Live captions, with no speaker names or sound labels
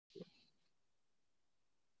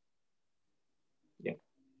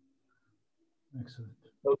Excellent.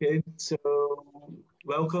 Okay, so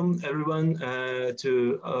welcome everyone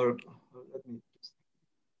to our. Let me just,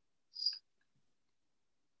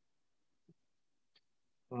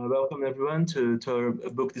 welcome everyone to our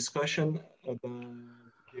book discussion about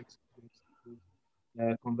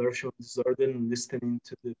conversion disorder and listening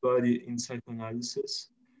to the body in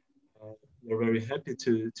psychoanalysis. We're very happy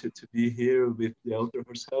to be here with the author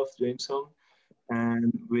herself, Jamieson,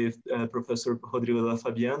 and with Professor Rodrigo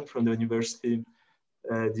Fabián from the University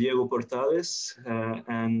Diego Portales,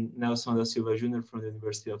 and Nelson da Silva Junior from the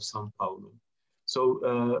University of São Paulo.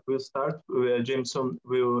 So we'll start. Jameson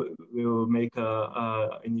will make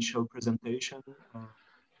a initial presentation.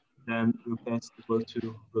 Then we'll pass the word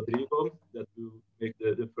to Rodrigo, that will make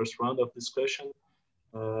the first round of discussion.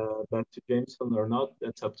 Back to Jameson or not,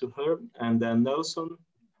 that's up to her. And then Nelson,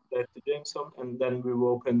 back to Jameson, and then we will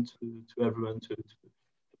open to everyone to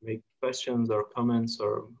make questions or comments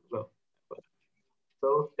or, well,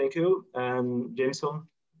 so thank you. And Jameson,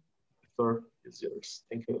 the floor is yours.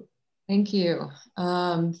 Thank you. Thank you.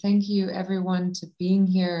 Thank you everyone to being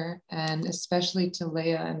here, and especially to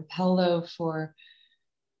Leah and Paulo for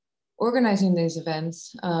organizing these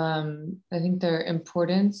events. I think they're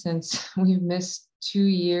important since we've missed 2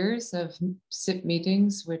 years of SIP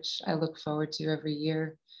meetings, which I look forward to every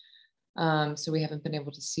year. So we haven't been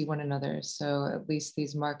able to see one another. So at least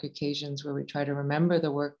these mark occasions where we try to remember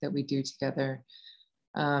the work that we do together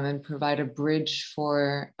and provide a bridge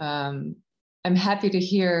for, I'm happy to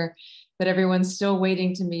hear that everyone's still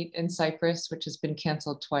waiting to meet in Cyprus, which has been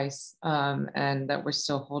canceled twice, and that we're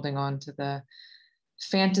still holding on to the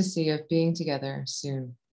fantasy of being together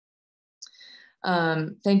soon.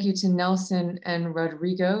 Thank you to Nelson and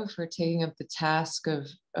Rodrigo for taking up the task of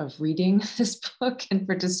reading this book and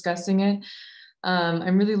for discussing it.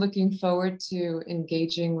 I'm really looking forward to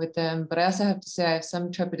engaging with them, but I also have to say I have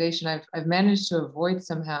some trepidation. I've managed to avoid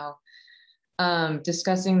somehow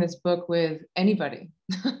discussing this book with anybody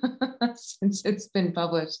since it's been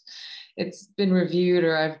published. It's been reviewed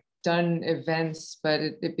or I've done events, but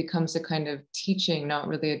it becomes a kind of teaching, not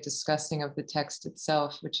really a discussing of the text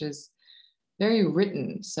itself, which is very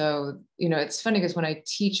written. So, you know, it's funny because when I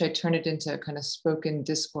teach, I turn it into a kind of spoken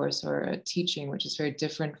discourse or a teaching, which is very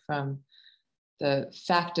different from the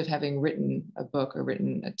fact of having written a book or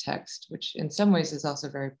written a text, which in some ways is also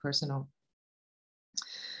very personal.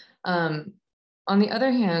 On the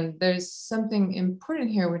other hand, there's something important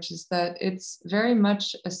here, which is that it's very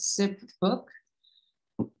much a SIP book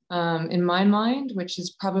in my mind, which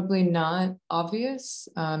is probably not obvious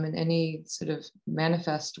in any sort of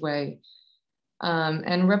manifest way,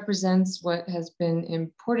 and represents what has been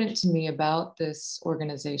important to me about this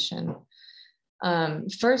organization.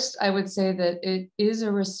 First, I would say that it is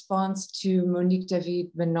a response to Monique David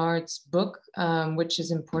Menard's book, which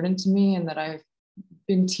is important to me and that I've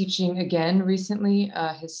been teaching again recently,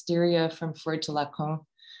 Hysteria from Freud to Lacan.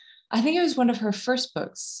 I think it was one of her first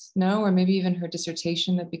books, no, or maybe even her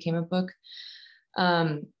dissertation that became a book.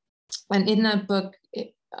 And in that book,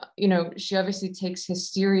 you know, she obviously takes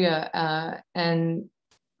hysteria and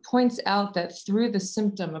points out that through the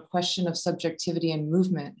symptom, a question of subjectivity and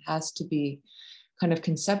movement has to be kind of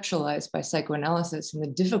conceptualized by psychoanalysis, and the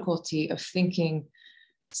difficulty of thinking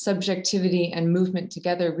subjectivity and movement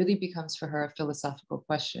together really becomes for her a philosophical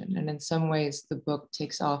question. And in some ways, the book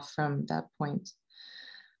takes off from that point.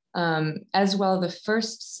 As well, the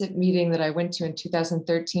first SIP meeting that I went to in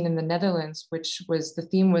 2013 in the Netherlands, which was, the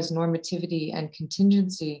theme was normativity and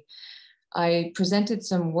contingency. I presented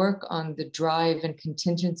some work on the drive and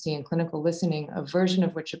contingency in clinical listening, a version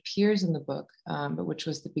of which appears in the book, but which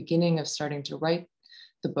was the beginning of starting to write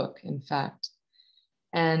the book, in fact.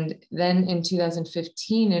 And then in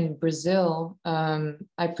 2015 in Brazil,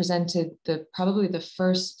 I presented probably the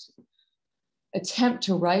first attempt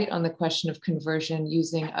to write on the question of conversion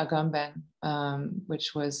using Agamben,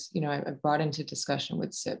 which was, you know, I brought into discussion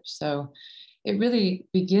with SIP. So it really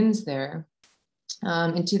begins there.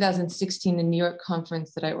 In 2016, the New York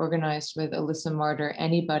conference that I organized with Alyssa Marder,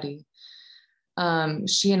 Anybody,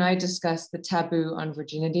 she and I discussed the taboo on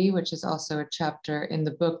virginity, which is also a chapter in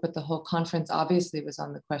the book, but the whole conference obviously was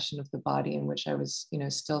on the question of the body, in which I was, you know,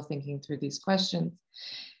 still thinking through these questions.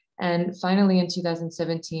 And finally, in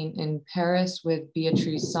 2017 in Paris with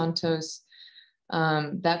Beatriz Santos,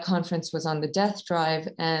 that conference was on the death drive,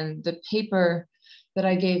 and the paper that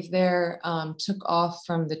I gave there took off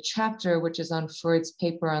from the chapter, which is on Freud's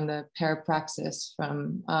paper on the parapraxis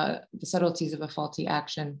from the subtleties of a faulty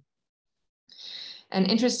action. And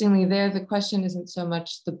interestingly there, the question isn't so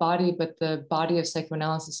much the body, but the body of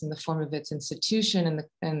psychoanalysis in the form of its institution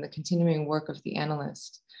and the continuing work of the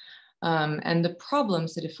analyst. and the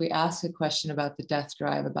problems that if we ask a question about the death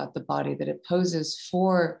drive, about the body, that it poses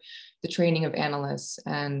for the training of analysts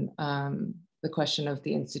and the question of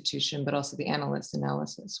the institution, but also the analyst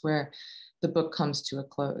analysis, where the book comes to a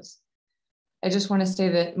close. I just want to say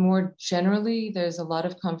that more generally, there's a lot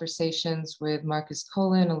of conversations with Marcus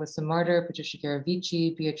Colin, Alyssa Martyr, Patricia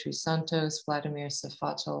Garavici, Beatriz Santos, Vladimir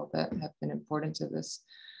Safatel that have been important to this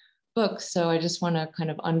book. So I just want to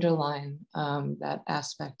kind of underline that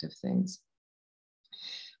aspect of things.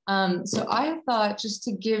 So I thought just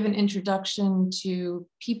to give an introduction to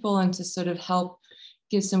people and to sort of help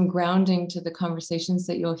give some grounding to the conversations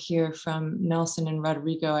that you'll hear from Nelson and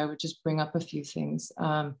Rodrigo, I would just bring up a few things.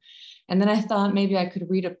 And then I thought maybe I could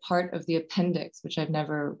read a part of the appendix, which I've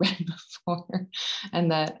never read before,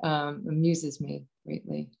 and that amuses me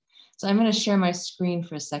greatly. So I'm going to share my screen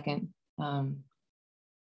for a second.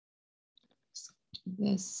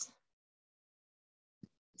 This.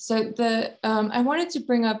 So I wanted to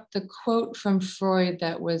bring up the quote from Freud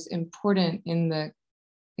that was important in the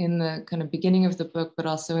kind of beginning of the book, but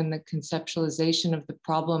also in the conceptualization of the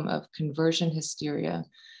problem of conversion hysteria,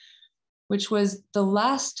 which was the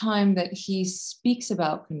last time that he speaks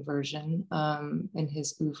about conversion in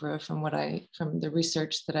his oeuvre from the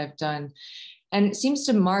research that I've done. And it seems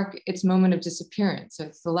to mark its moment of disappearance. So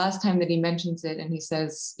it's the last time that he mentions it, and he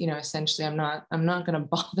says, you know, essentially, I'm not going to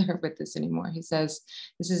bother with this anymore. He says,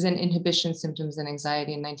 this is in Inhibition, Symptoms, and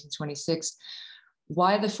Anxiety in 1926.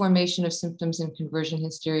 Why the formation of symptoms in conversion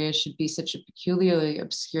hysteria should be such a peculiarly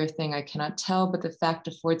obscure thing, I cannot tell, but the fact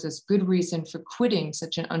affords us good reason for quitting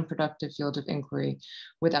such an unproductive field of inquiry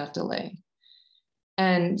without delay.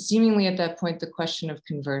 And seemingly at that point, the question of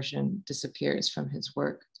conversion disappears from his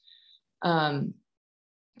work.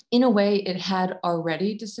 In a way, it had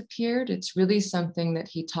already disappeared. It's really something that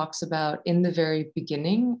he talks about in the very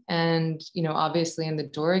beginning and, you know, obviously in the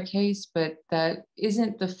Dora case, but that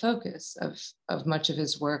isn't the focus of much of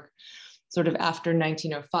his work sort of after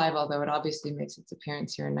 1905, although it obviously makes its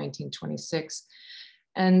appearance here in 1926.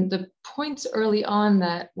 And the points early on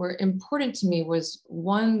that were important to me was,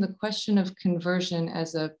 one, the question of conversion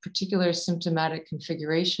as a particular symptomatic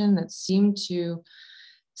configuration that seemed to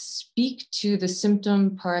speak to the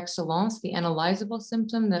symptom par excellence, the analyzable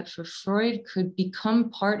symptom that for Freud could become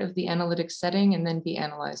part of the analytic setting and then be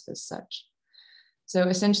analyzed as such. So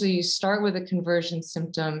essentially you start with a conversion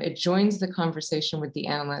symptom, it joins the conversation with the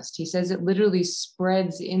analyst. He says it literally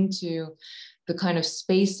spreads into the kind of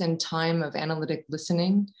space and time of analytic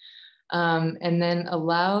listening, and then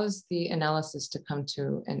allows the analysis to come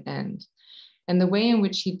to an end. And the way in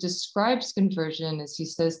which he describes conversion is he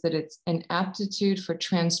says that it's an aptitude for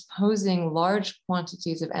transposing large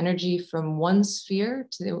quantities of energy from one sphere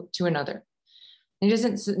to another. And he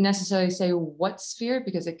doesn't necessarily say what sphere,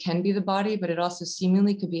 because it can be the body, but it also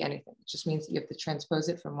seemingly could be anything. It just means that you have to transpose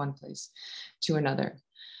it from one place to another.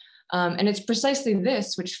 And it's precisely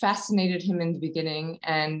this which fascinated him in the beginning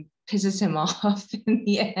and pisses him off in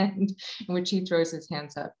the end, in which he throws his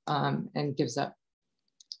hands up and gives up.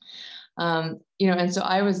 You know, and so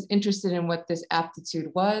I was interested in what this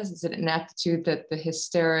aptitude was. Is it an aptitude that the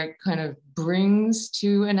hysteric kind of brings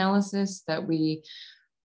to analysis, that we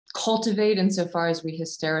cultivate insofar as we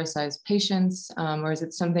hystericize patients, or is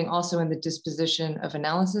it something also in the disposition of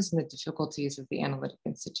analysis and the difficulties of the analytic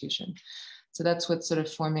institution? So that's what's sort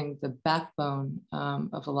of forming the backbone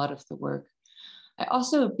of a lot of the work. I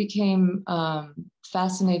also became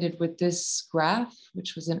fascinated with this graph,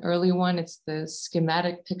 which was an early one. It's the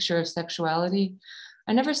schematic picture of sexuality.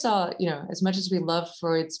 I never saw, you know, as much as we love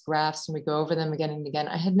Freud's graphs and we go over them again and again,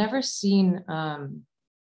 I had never seen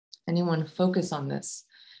anyone focus on this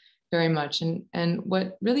very much. And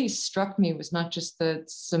what really struck me was not just the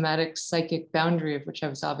somatic psychic boundary, of which I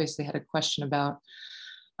was obviously had a question about,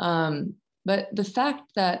 but the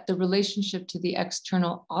fact that the relationship to the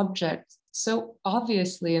external object so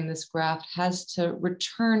obviously in this graph has to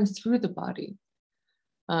return through the body.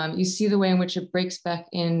 You see the way in which it breaks back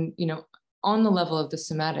in, you know, on the level of the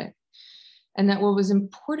somatic. And that what was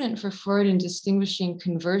important for Freud in distinguishing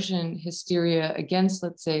conversion hysteria against,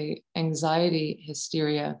 let's say, anxiety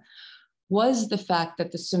hysteria, was the fact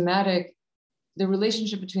that the somatic, the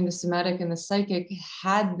relationship between the somatic and the psychic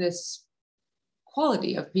had this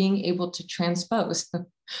quality of being able to transpose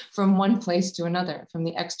from one place to another, from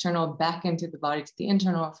the external back into the body to the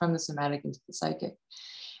internal, from the somatic into the psychic.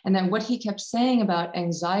 And then what he kept saying about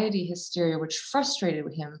anxiety hysteria, which frustrated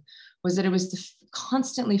him, was that it was the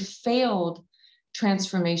constantly failed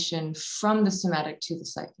transformation from the somatic to the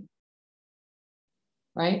psychic,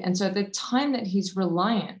 right? And so at the time that he's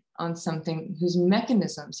reliant on something whose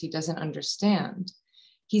mechanisms he doesn't understand,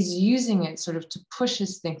 he's using it sort of to push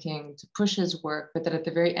his thinking, to push his work, but that at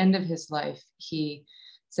the very end of his life, he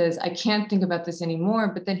says, I can't think about this anymore.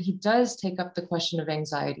 But then he does take up the question of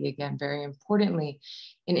anxiety again, very importantly,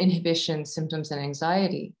 in inhibition, symptoms, and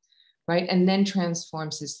anxiety, right? And then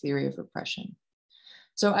transforms his theory of repression.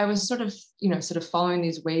 So I was sort of following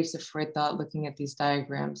these waves of Freud thought, looking at these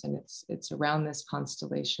diagrams, and it's around this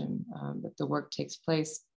constellation that the work takes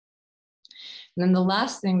place. And then the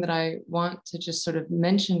last thing that I want to just sort of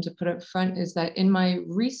mention, to put up front, is that in my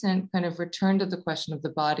recent kind of return to the question of the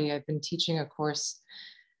body, I've been teaching a course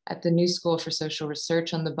at the New School for Social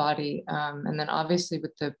Research on the body. And then obviously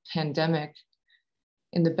with the pandemic,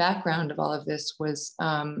 in the background of all of this was,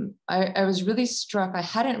 I was really struck. I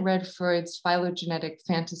hadn't read Freud's phylogenetic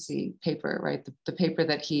fantasy paper, right? The paper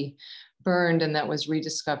that he burned and that was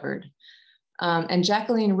rediscovered. And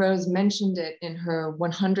Jacqueline Rose mentioned it in her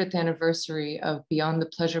 100th anniversary of Beyond the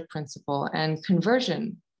Pleasure Principle, and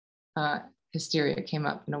conversion hysteria came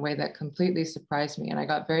up in a way that completely surprised me, and I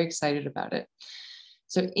got very excited about it.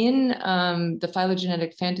 So in the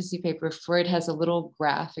phylogenetic fantasy paper, Freud has a little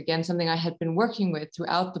graph, again, something I had been working with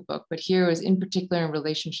throughout the book, but here was in particular in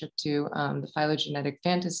relationship to the phylogenetic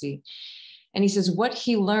fantasy. And he says, what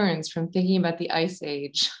he learns from thinking about the Ice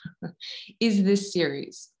Age is this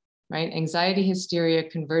series, right? Anxiety hysteria,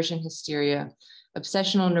 conversion hysteria,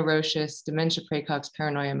 obsessional neurosis, dementia praecox,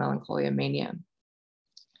 paranoia, melancholia, mania.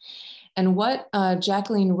 And what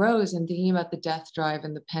Jacqueline Rose, in thinking about the death drive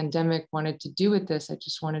and the pandemic, wanted to do with this, I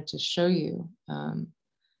just wanted to show you,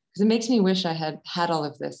 because it makes me wish I had had all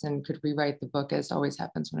of this and could rewrite the book, as always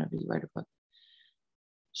happens whenever you write a book.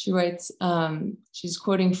 She writes, she's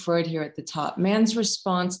quoting Freud here at the top, man's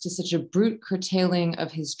response to such a brute curtailing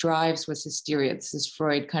of his drives was hysteria. This is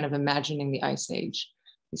Freud kind of imagining the Ice Age,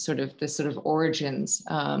 the sort of origins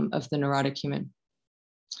of the neurotic human.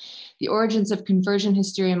 The origins of conversion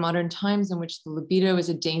hysteria in modern times, in which the libido is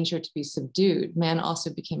a danger to be subdued. Man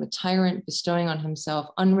also became a tyrant, bestowing on himself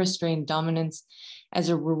unrestrained dominance as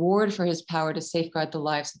a reward for his power to safeguard the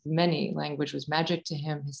lives of the many. Language was magic to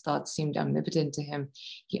him. His thoughts seemed omnipotent to him.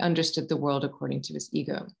 He understood the world according to his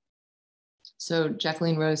ego. So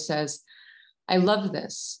Jacqueline Rose says, I love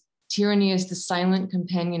this. Tyranny is the silent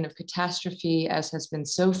companion of catastrophe, as has been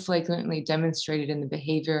so flagrantly demonstrated in the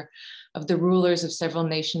behavior of the rulers of several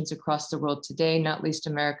nations across the world today, not least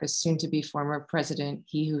America's soon-to-be former president,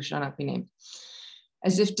 he who shall not be named.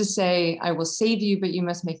 As if to say, I will save you, but you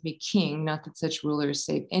must make me king, not that such rulers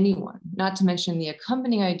save anyone. Not to mention the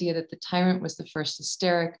accompanying idea that the tyrant was the first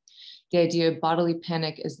hysteric. The idea of bodily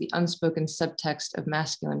panic as the unspoken subtext of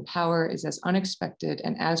masculine power is as unexpected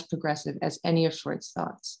and as progressive as any of Freud's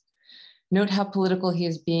thoughts. Note how political he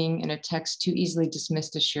is being in a text too easily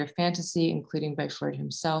dismissed as sheer fantasy, including by Freud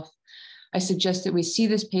himself. I suggest that we see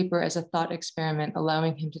this paper as a thought experiment,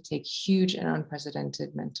 allowing him to take huge and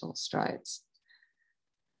unprecedented mental strides.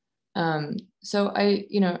 So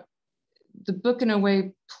the book in a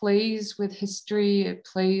way plays with history, it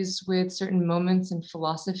plays with certain moments in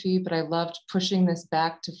philosophy, but I loved pushing this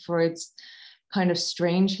back to Freud's kind of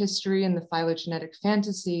strange history and the phylogenetic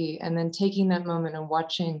fantasy, and then taking that moment and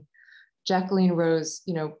watching Jacqueline Rose,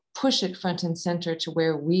 push it front and center to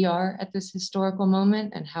where we are at this historical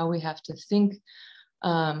moment and how we have to think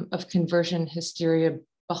of conversion hysteria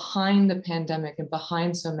behind the pandemic and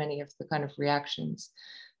behind so many of the kind of reactions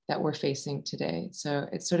that we're facing today. So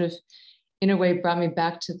it sort of, in a way, brought me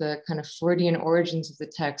back to the kind of Freudian origins of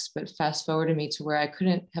the text, but fast forwarded me to where I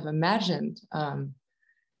couldn't have imagined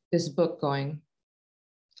this book going.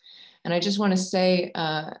 And I just want to say,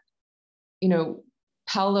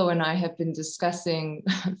 Paulo and I have been discussing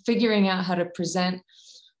figuring out how to present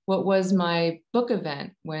what was my book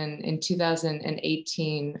event when in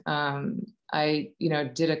 2018, I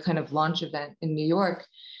did a kind of launch event in New York,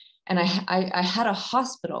 and I had a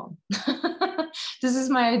hospital. This is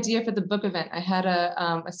my idea for the book event. I had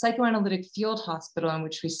a psychoanalytic field hospital in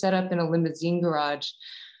which we set up in a limousine garage,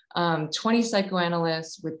 20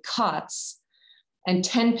 psychoanalysts with cots, and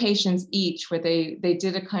 10 patients each, where they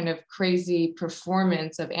did a kind of crazy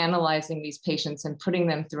performance of analyzing these patients and putting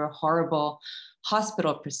them through a horrible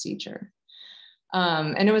hospital procedure.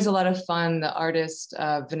 And it was a lot of fun. The artist,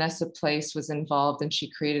 Vanessa Place, was involved, and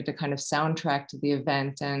she created a kind of soundtrack to the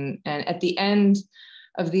event. And at the end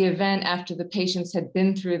of the event, after the patients had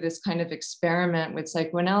been through this kind of experiment with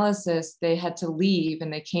psychoanalysis, they had to leave,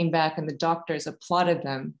 and they came back, and the doctors applauded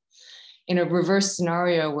them in a reverse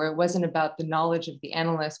scenario where it wasn't about the knowledge of the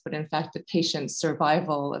analyst, but in fact, the patient's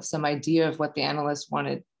survival of some idea of what the analyst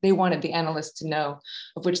wanted. They wanted the analyst to know,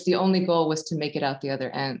 of which the only goal was to make it out the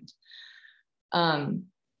other end.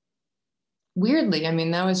 weirdly, I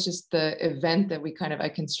mean, that was just the event that I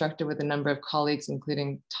constructed with a number of colleagues,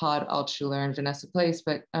 including Todd Altshuler and Vanessa Place.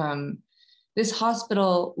 But this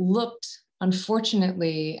hospital looked,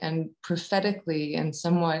 unfortunately and prophetically and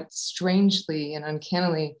somewhat strangely and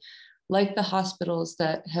uncannily, like the hospitals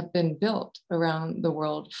that have been built around the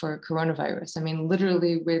world for coronavirus. I mean,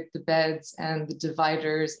 literally with the beds and the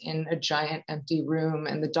dividers in a giant empty room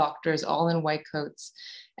and the doctors all in white coats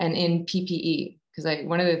and in PPE. Because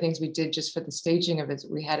one of the things we did just for the staging of it,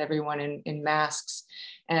 we had everyone in masks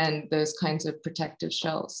and those kinds of protective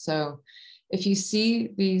shells. So if you see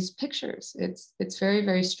these pictures, it's very,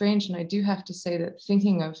 very strange. And I do have to say that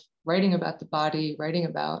thinking of writing about the body, writing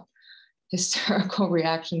about hysterical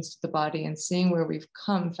reactions to the body and seeing where we've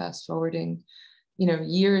come, fast forwarding,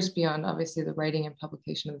 years beyond obviously the writing and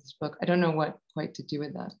publication of this book, I don't know what quite to do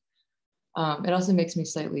with that. It also makes me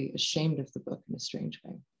slightly ashamed of the book in a strange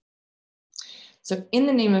way. So in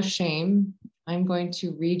the name of shame, I'm going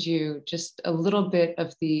to read you just a little bit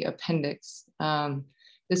of the appendix.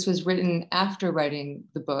 This was written after writing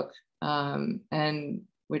the book, and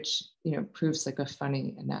which proves like a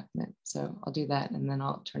funny enactment. So I'll do that and then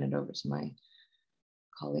I'll turn it over to my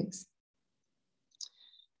colleagues.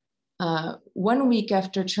 1 week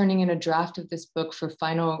after turning in a draft of this book for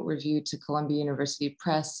final review to Columbia University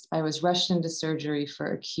Press, I was rushed into surgery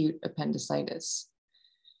for acute appendicitis.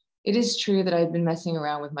 It is true that I'd been messing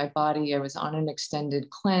around with my body. I was on an extended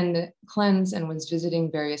cleanse and was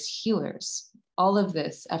visiting various healers. All of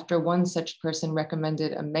this after one such person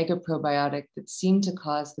recommended a mega probiotic that seemed to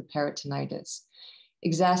cause the peritonitis,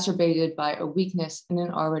 exacerbated by a weakness in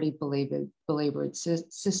an already belabored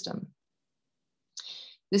system.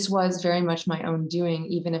 This was very much my own doing,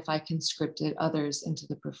 even if I conscripted others into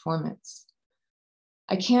the performance.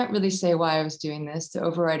 I can't really say why I was doing this. The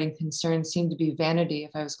overriding concern seemed to be vanity,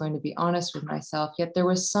 if I was going to be honest with myself, yet there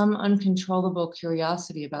was some uncontrollable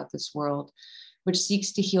curiosity about this world, which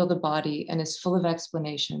seeks to heal the body and is full of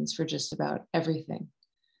explanations for just about everything.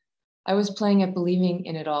 I was playing at believing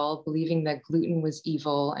in it all, believing that gluten was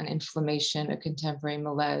evil and inflammation a contemporary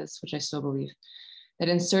malaise, which I still believe, that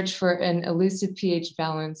in search for an elusive pH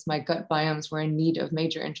balance, my gut biomes were in need of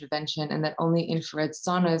major intervention and that only infrared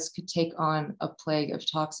saunas could take on a plague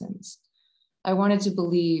of toxins. I wanted to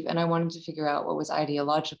believe and I wanted to figure out what was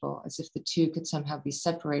ideological, as if the two could somehow be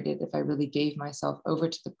separated if I really gave myself over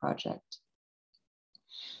to the project.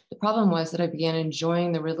 The problem was that I began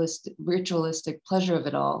enjoying the ritualistic pleasure of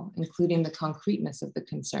it all, including the concreteness of the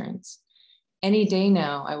concerns. Any day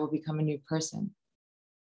now, I will become a new person.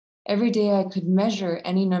 Every day I could measure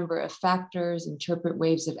any number of factors, interpret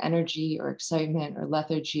waves of energy or excitement or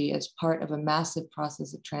lethargy as part of a massive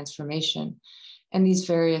process of transformation, and these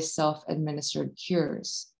various self-administered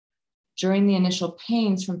cures. During the initial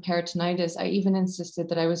pains from peritonitis, I even insisted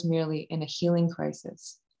that I was merely in a healing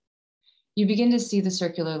crisis. You begin to see the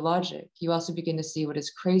circular logic. You also begin to see what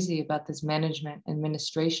is crazy about this management and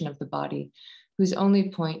administration of the body, whose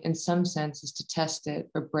only point in some sense is to test it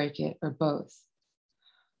or break it or both.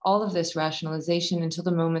 All of this rationalization until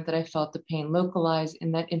the moment that I felt the pain localized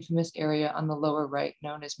in that infamous area on the lower right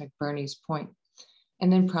known as McBurney's Point,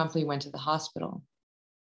 and then promptly went to the hospital.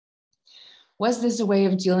 Was this a way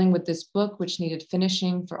of dealing with this book, which needed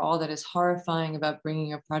finishing for all that is horrifying about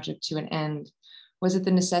bringing a project to an end? Was it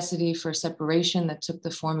the necessity for separation that took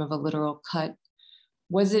the form of a literal cut?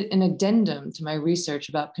 Was it an addendum to my research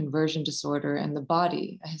about conversion disorder and the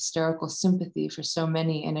body, a hysterical sympathy for so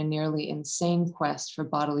many in a nearly insane quest for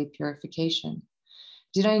bodily purification?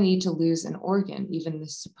 Did I need to lose an organ, even the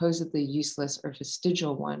supposedly useless or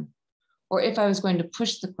vestigial one? Or if I was going to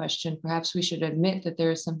push the question, perhaps we should admit that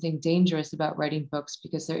there is something dangerous about writing books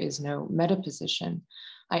because there is no metaposition.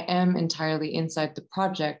 I am entirely inside the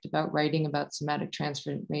project about writing about somatic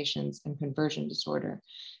transformations and conversion disorder.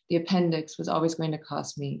 The appendix was always going to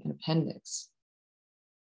cost me an appendix.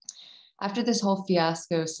 After this whole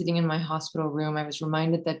fiasco, sitting in my hospital room, I was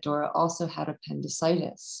reminded that Dora also had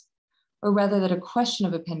appendicitis, or rather that a question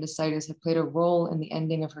of appendicitis had played a role in the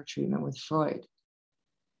ending of her treatment with Freud.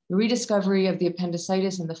 The rediscovery of the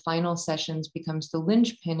appendicitis in the final sessions becomes the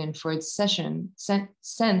linchpin in Freud's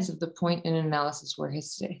sense of the point in an analysis where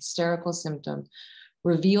his hysterical symptom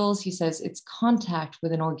reveals, he says, its contact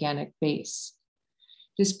with an organic base.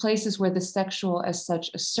 This place is where the sexual as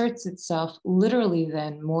such asserts itself literally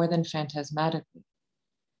then more than phantasmatically.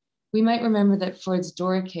 We might remember that Freud's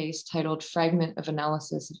Dora case, titled Fragment of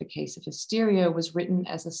Analysis of a Case of Hysteria, was written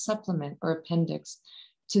as a supplement or appendix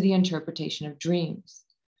to the interpretation of dreams.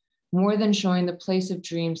 More than showing the place of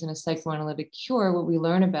dreams in a psychoanalytic cure, what we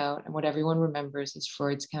learn about and what everyone remembers is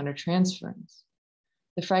Freud's countertransference.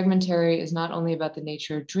 The fragmentary is not only about the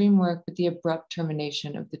nature of dream work, but the abrupt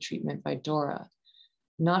termination of the treatment by Dora.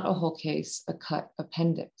 Not a whole case, a cut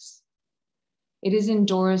appendix. It is in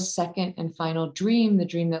Dora's second and final dream, the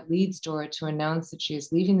dream that leads Dora to announce that she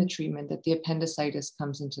is leaving the treatment, that the appendicitis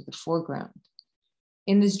comes into the foreground.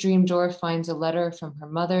 In this dream, Dora finds a letter from her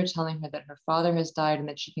mother telling her that her father has died and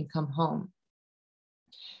that she can come home.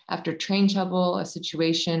 After train trouble, a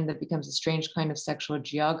situation that becomes a strange kind of sexual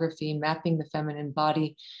geography, mapping the feminine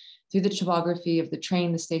body through the topography of the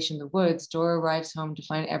train, the station, the woods, Dora arrives home to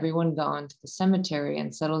find everyone gone to the cemetery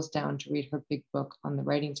and settles down to read her big book on the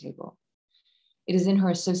writing table. It is in her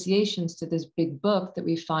associations to this big book that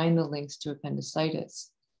we find the links to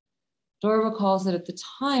appendicitis. Dora recalls that at the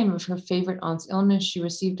time of her favorite aunt's illness, she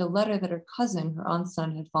received a letter that her cousin, her aunt's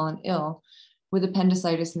son, had fallen ill with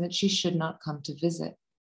appendicitis and that she should not come to visit.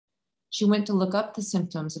 She went to look up the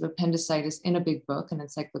symptoms of appendicitis in a big book, an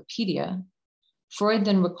encyclopedia. Freud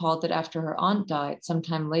then recalled that after her aunt died,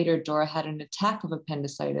 sometime later, Dora had an attack of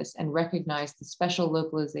appendicitis and recognized the special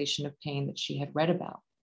localization of pain that she had read about.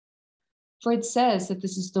 Freud says that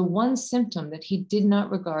this is the one symptom that he did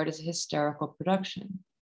not regard as a hysterical production.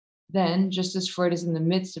 Then, just as Freud is in the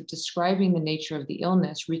midst of describing the nature of the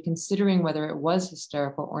illness, reconsidering whether it was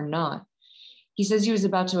hysterical or not, he says he was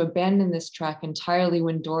about to abandon this track entirely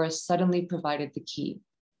when Dora suddenly provided the key,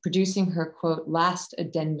 producing her, quote, last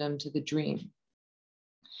addendum to the dream.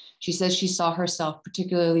 She says she saw herself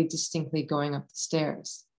particularly distinctly going up the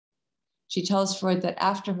stairs. She tells Freud that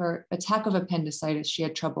after her attack of appendicitis, she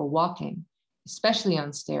had trouble walking, especially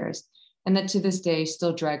on stairs, and that to this day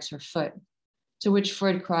still drags her foot, to which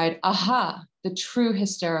Freud cried, aha, the true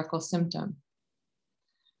hysterical symptom.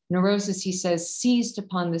 Neurosis, he says, seized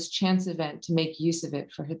upon this chance event to make use of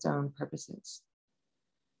it for its own purposes.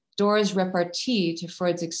 Dora's repartee to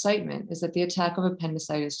Freud's excitement is that the attack of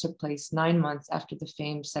appendicitis took place 9 months after the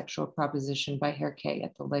famed sexual proposition by Herr K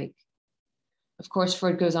at the lake. Of course,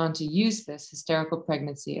 Freud goes on to use this hysterical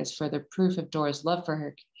pregnancy as further proof of Dora's love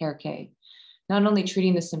for Herr K, not only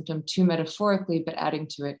treating the symptom too metaphorically, but adding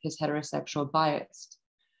to it his heterosexual bias.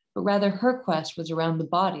 But rather her quest was around the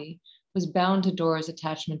body, was bound to Dora's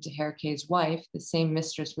attachment to Herr K's wife, the same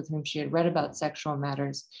mistress with whom she had read about sexual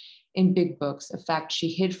matters in big books, a fact she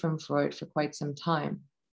hid from Freud for quite some time.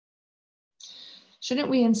 Shouldn't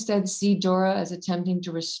we instead see Dora as attempting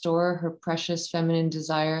to restore her precious feminine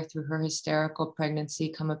desire through her hysterical pregnancy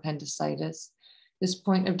come appendicitis, this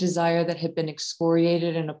point of desire that had been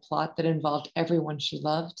excoriated in a plot that involved everyone she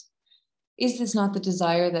loved? Is this not the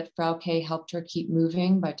desire that Frau K helped her keep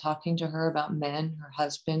moving by talking to her about men, her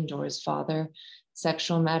husband, Dora's father,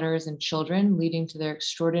 sexual matters, and children, leading to their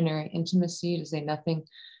extraordinary intimacy, to say nothing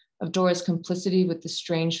of Dora's complicity with the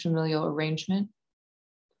strange familial arrangement?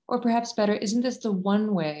 Or perhaps better, isn't this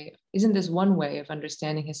one way of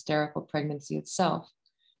understanding hysterical pregnancy itself?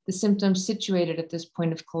 The symptom situated at this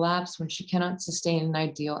point of collapse when she cannot sustain an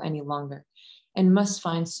ideal any longer and must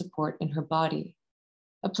find support in her body,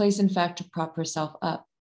 a place, in fact, to prop herself up.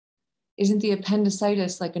 Isn't the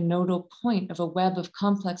appendicitis like a nodal point of a web of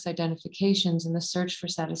complex identifications in the search for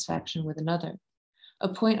satisfaction with another? A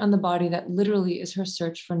point on the body that literally is her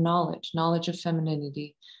search for knowledge, knowledge of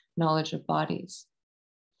femininity, knowledge of bodies.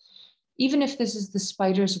 Even if this is the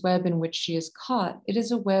spider's web in which she is caught, it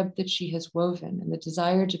is a web that she has woven, and the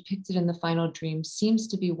desire depicted in the final dream seems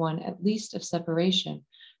to be one at least of separation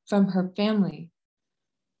from her family.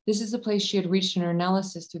 This is the place she had reached in her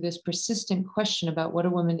analysis through this persistent question about what a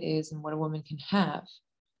woman is and what a woman can have.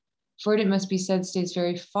 Freud, it must be said, stays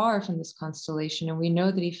very far from this constellation, and we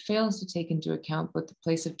know that he fails to take into account both the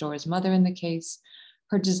place of Dora's mother in the case,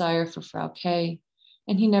 her desire for Frau K,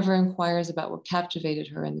 and he never inquires about what captivated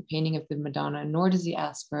her in the painting of the Madonna, nor does he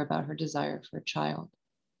ask her about her desire for a child.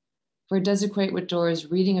 Freud does equate what Dora's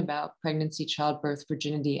reading about, pregnancy, childbirth,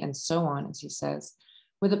 virginity, and so on, as he says,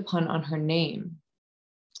 with a pun on her name.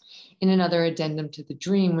 In another addendum to the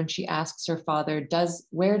dream, when she asks her father,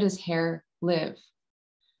 where does Herr live?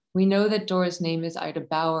 We know that Dora's name is Ida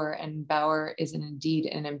Bauer, and Bauer is indeed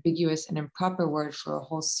an ambiguous and improper word for a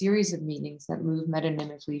whole series of meanings that move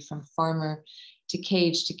metonymically from farmer to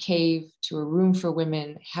cage to cave to a room for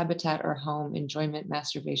women, habitat or home, enjoyment,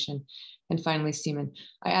 masturbation, and finally semen.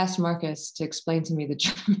 I asked Marcus to explain to me the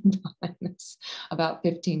German behind this about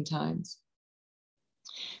 15 times.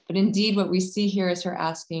 But indeed, what we see here is her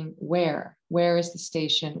asking, where? Where is the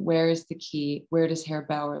station? Where is the key? Where does Herr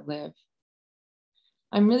Bauer live?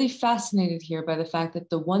 I'm really fascinated here by the fact that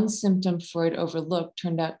the one symptom Freud overlooked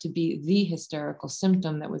turned out to be the hysterical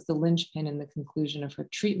symptom that was the linchpin in the conclusion of her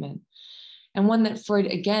treatment. and one that Freud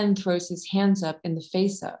again throws his hands up in the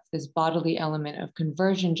face of, this bodily element of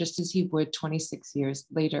conversion, just as he would 26 years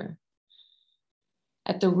later.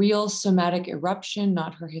 At the real somatic eruption,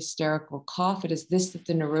 not her hysterical cough, it is this that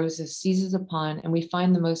the neurosis seizes upon, and we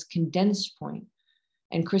find the most condensed point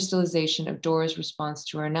and crystallization of Dora's response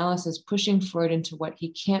to her analysis, pushing Freud into what he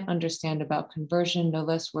can't understand about conversion, no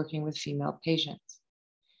less working with female patients.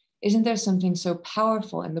 Isn't there something so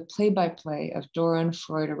powerful in the play-by-play of Dora and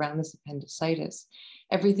Freud around this appendicitis?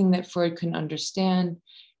 Everything that Freud couldn't understand,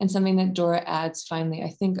 and something that Dora adds, finally, I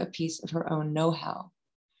think, a piece of her own know-how.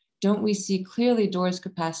 Don't we see clearly Dora's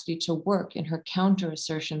capacity to work in her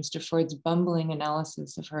counter-assertions to Freud's bumbling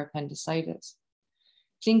analysis of her appendicitis?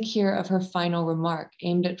 Think here of her final remark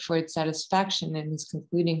aimed at Freud's satisfaction in his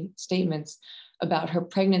concluding statements about her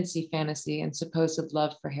pregnancy fantasy and supposed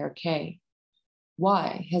love for Herr K.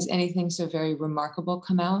 Why? Has anything so very remarkable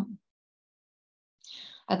come out?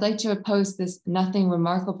 I'd like to oppose this nothing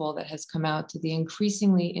remarkable that has come out to the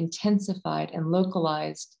increasingly intensified and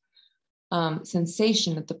localized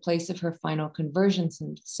sensation at the place of her final conversion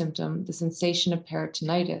symptom, the sensation of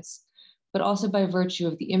peritonitis, but also by virtue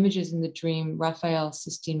of the images in the dream, Raphael's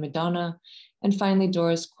Sistine Madonna, and finally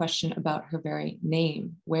Dora's question about her very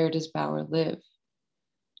name, where does Bauer live?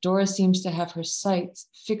 Dora seems to have her sights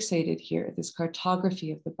fixated here, this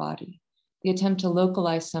cartography of the body, the attempt to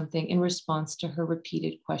localize something in response to her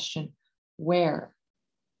repeated question, where?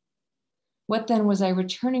 What then was I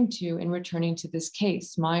returning to in returning to this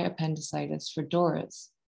case, my appendicitis for Dora's?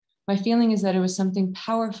 My feeling is that it was something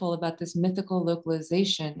powerful about this mythical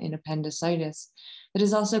localization in appendicitis that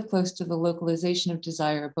is also close to the localization of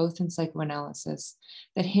desire, both in psychoanalysis,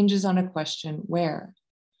 that hinges on a question, where?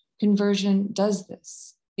 Conversion does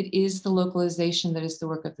this. It is the localization that is the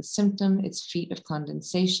work of the symptom, its feat of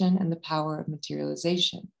condensation, and the power of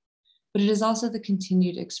materialization. But it is also the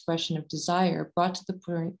continued expression of desire brought to the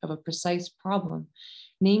point of a precise problem,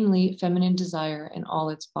 namely feminine desire and all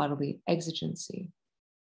its bodily exigency.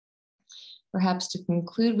 Perhaps to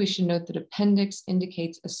conclude, we should note that appendix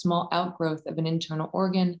indicates a small outgrowth of an internal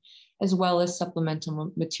organ, as well as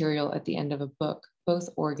supplemental material at the end of a book, both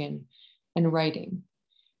organ and writing.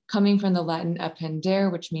 Coming from the Latin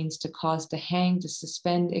appendere, which means to cause to hang, to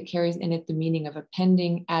suspend, it carries in it the meaning of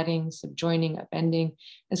appending, adding, subjoining, upending,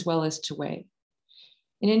 as well as to weigh.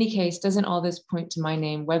 In any case, doesn't all this point to my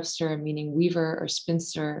name, Webster, meaning weaver or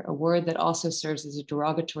spinster, a word that also serves as a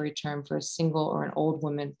derogatory term for a single or an old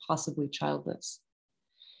woman, possibly childless?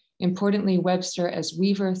 Importantly, Webster as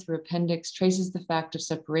weaver through appendix traces the fact of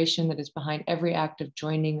separation that is behind every act of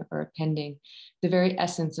joining or appending, the very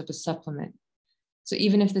essence of a supplement. So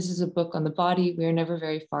even if this is a book on the body, we are never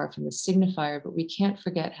very far from the signifier, but we can't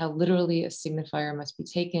forget how literally a signifier must be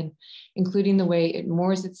taken, including the way it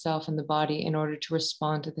moors itself in the body in order to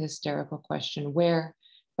respond to the hysterical question, where?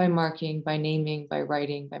 By marking, by naming, by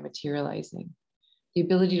writing, by materializing. The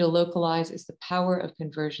ability to localize is the power of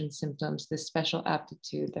conversion symptoms, this special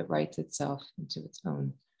aptitude that writes itself into its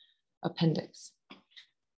own appendix.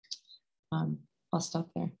 I'll stop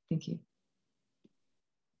there. Thank you.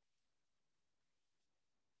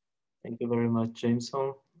 Thank you very much,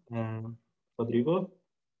 Jameson. Rodrigo,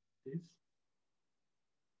 please.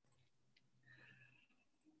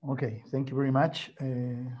 Okay, thank you very much.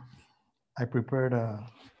 I prepared a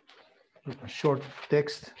short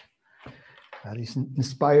text that is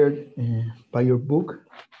inspired by your book,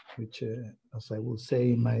 which, as I will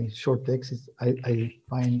say in my short text, is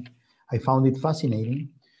I found it fascinating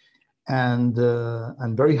and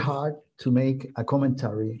very hard to make a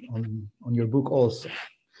commentary on your book also.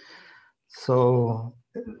 So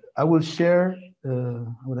I will share,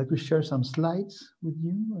 I would like to share some slides with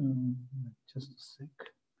you. Just a sec.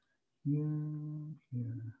 Here.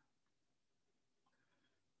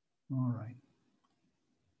 All right.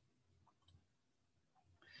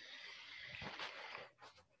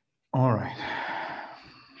 All right.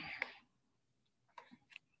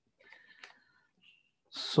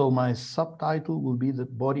 So my subtitle will be The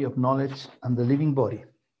Body of Knowledge and the Living Body.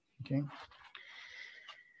 Okay.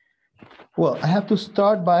 Well, I have to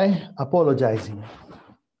start by apologizing.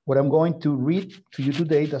 What I'm going to read to you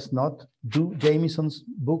today does not do Jamieson's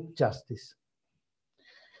book justice.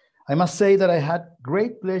 I must say that I had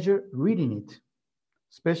great pleasure reading it,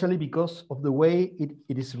 especially because of the way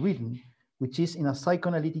it is written, which is in a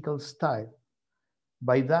psychoanalytical style.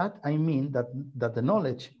 By that, I mean that the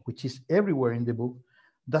knowledge, which is everywhere in the book,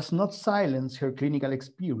 does not silence her clinical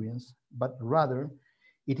experience, but rather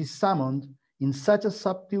it is summoned in such a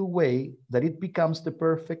subtle way that it becomes the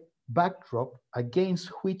perfect backdrop against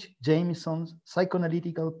which Jamieson's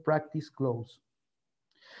psychoanalytical practice glows.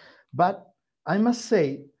 But I must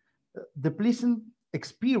say The pleasant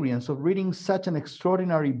experience of reading such an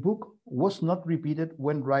extraordinary book was not repeated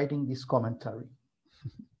when writing this commentary.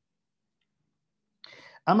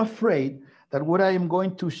 I'm afraid that what I am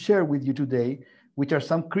going to share with you today, which are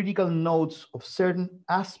some critical notes of certain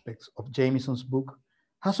aspects of Jamieson's book,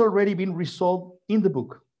 has already been resolved in the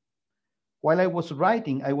book. While I was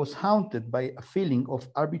writing, I was haunted by a feeling of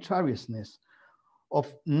arbitrariness,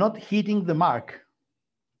 of not hitting the mark.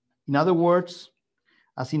 In other words,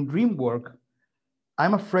 as in dream work,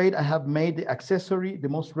 I'm afraid I have made the accessory the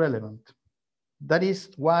most relevant. That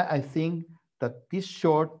is why I think that this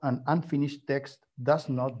short and unfinished text does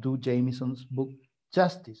not do Jamieson's book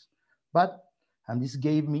justice. But, and this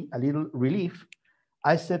gave me a little relief,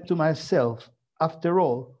 I said to myself, after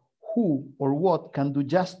all, who or what can do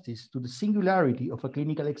justice to the singularity of a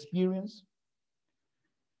clinical experience?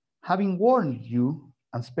 Having warned you,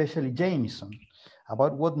 and especially Jamieson,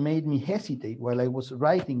 about what made me hesitate while I was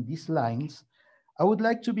writing these lines, I would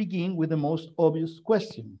like to begin with the most obvious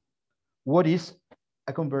question. What is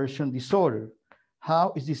a conversion disorder?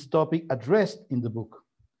 How is this topic addressed in the book?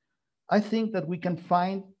 I think that we can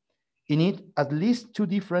find in it at least two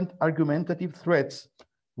different argumentative threads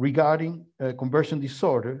regarding conversion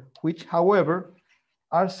disorder, which, however,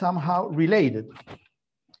 are somehow related.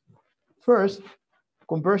 First,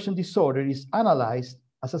 conversion disorder is analyzed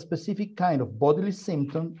as a specific kind of bodily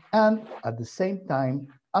symptom and at the same time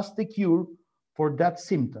as the cure for that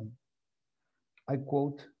symptom. I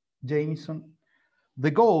quote Jamieson,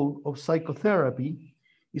 "The goal of psychotherapy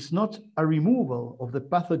is not a removal of the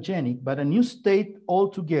pathogenic, but a new state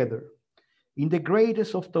altogether. In the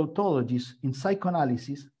greatest of tautologies in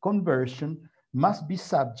psychoanalysis, conversion must be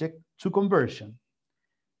subject to conversion.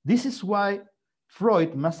 This is why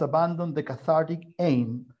Freud must abandon the cathartic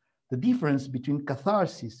aim, the difference between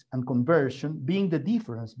catharsis and conversion being the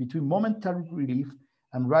difference between momentary relief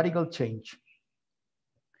and radical change.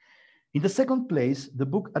 In the second place, the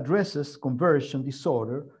book addresses conversion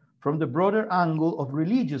disorder from the broader angle of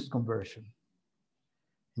religious conversion.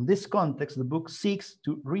 In this context, the book seeks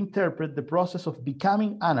to reinterpret the process of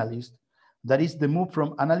becoming analyst, that is the move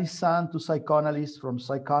from analysand to psychoanalyst, from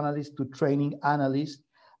psychoanalyst to training analyst,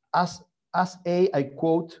 as a, I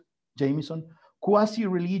quote Jamieson,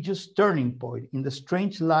 quasi-religious turning point in the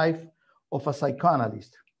strange life of a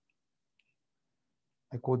psychoanalyst.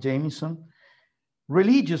 I quote Jamieson,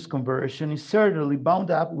 religious conversion is certainly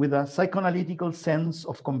bound up with a psychoanalytical sense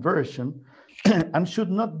of conversion and should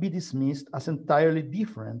not be dismissed as entirely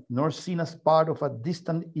different, nor seen as part of a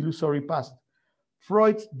distant illusory past.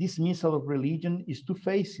 Freud's dismissal of religion is too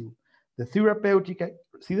facile. The therapeutic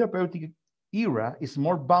era is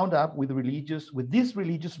more bound up with this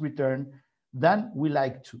religious return than we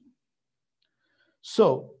like to.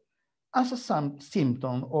 So, as a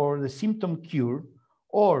symptom or the symptom cure,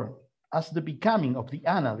 or as the becoming of the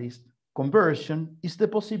analyst, conversion is the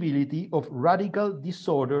possibility of radical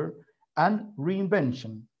disorder and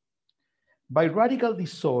reinvention. By radical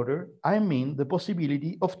disorder, I mean the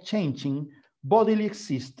possibility of changing bodily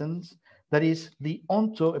existence, that is the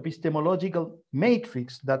onto-epistemological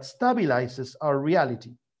matrix that stabilizes our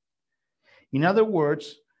reality. In other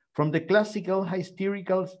words, from the classical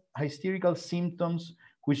hysterical symptoms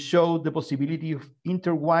which show the possibility of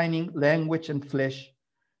intertwining language and flesh,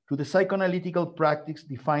 to the psychoanalytical practice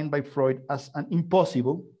defined by Freud as an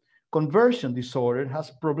impossible, conversion disorder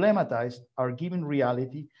has problematized our given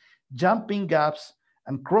reality, jumping gaps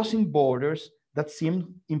and crossing borders that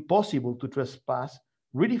seem impossible to trespass,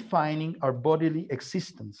 redefining our bodily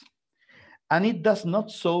existence. And it does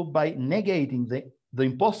not so by negating the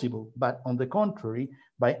impossible, but on the contrary,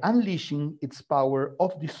 by unleashing its power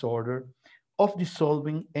of disorder, of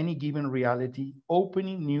dissolving any given reality,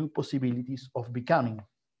 opening new possibilities of becoming.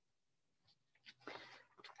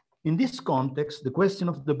 In this context, the question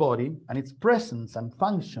of the body and its presence and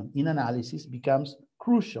function in analysis becomes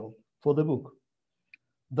crucial for the book.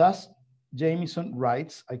 Thus, Jamieson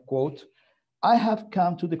writes, I quote, "I have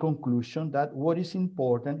come to the conclusion that what is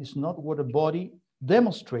important is not what a body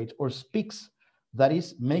demonstrates or speaks, that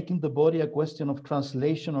is, making the body a question of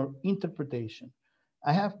translation or interpretation.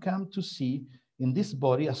 I have come to see in this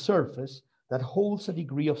body a surface that holds a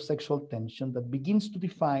degree of sexual tension that begins to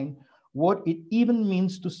define what it even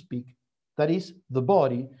means to speak, that is, the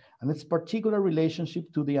body and its particular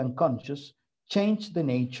relationship to the unconscious change the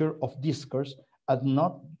nature of discourse and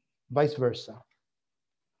not vice versa."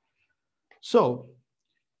 So,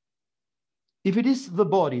 if it is the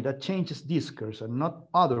body that changes discourse and not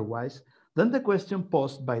otherwise, then the question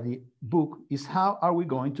posed by the book is, how are we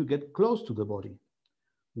going to get close to the body?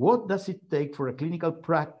 What does it take for a clinical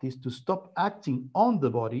practice to stop acting on the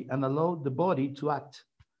body and allow the body to act?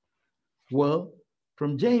 Well,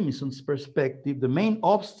 from Jamieson's perspective, the main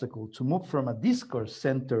obstacle to move from a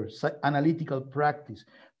discourse-centered analytical practice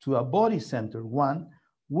to a body-centered one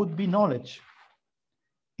would be knowledge.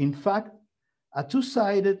 In fact, a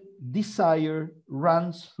two-sided desire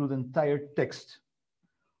runs through the entire text.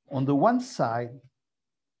 On the one side,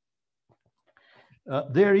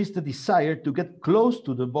 there is the desire to get close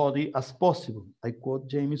to the body as possible. I quote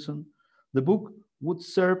Jamieson, "The book would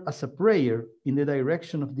serve as a prayer in the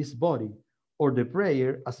direction of this body, or the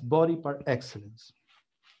prayer as body par excellence."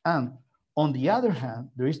 And on the other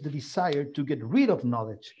hand, there is the desire to get rid of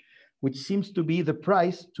knowledge, which seems to be the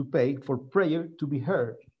price to pay for prayer to be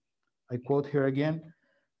heard. I quote here again,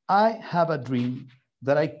 "I have a dream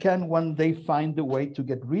that I can one day find the way to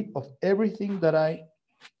get rid of everything that I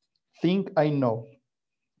think I know,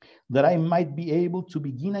 that I might be able to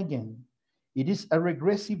begin again. It is a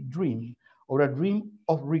regressive dream, or a dream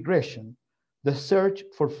of regression, the search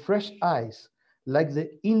for fresh eyes, like the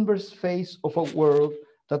inverse phase of a world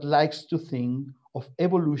that likes to think of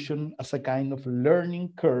evolution as a kind of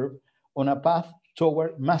learning curve on a path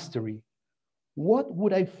toward mastery. What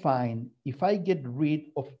would I find if I get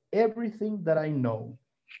rid of everything that I know?"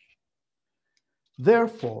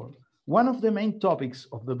 Therefore, one of the main topics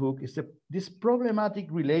of the book is this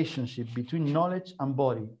problematic relationship between knowledge and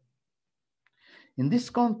body. In this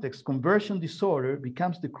context, conversion disorder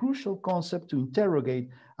becomes the crucial concept to interrogate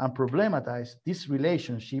and problematize this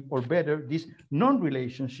relationship, or better, this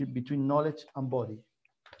non-relationship between knowledge and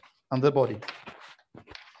the body.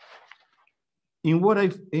 In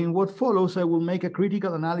what follows, I will make a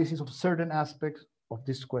critical analysis of certain aspects of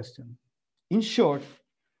this question. In short,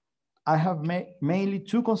 I have mainly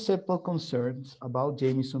two conceptual concerns about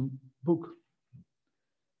Jamieson's book.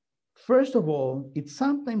 First of all, it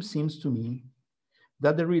sometimes seems to me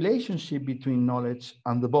that the relationship between knowledge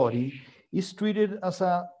and the body is treated as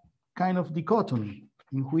a kind of dichotomy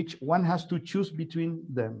in which one has to choose between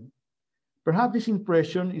them. Perhaps this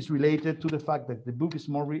impression is related to the fact that the book is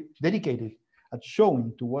more dedicated at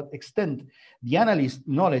showing to what extent the analyst's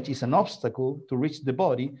knowledge is an obstacle to reach the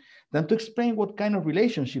body than to explain what kind of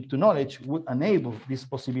relationship to knowledge would enable this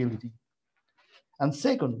possibility. And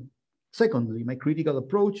secondly, my critical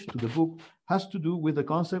approach to the book has to do with the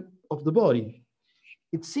concept of the body.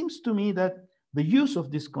 It seems to me that the use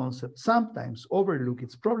of this concept sometimes overlooks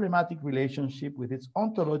its problematic relationship with its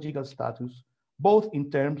ontological status, both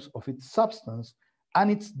in terms of its substance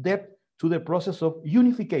and its depth to the process of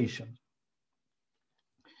unification.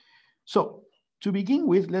 So, to begin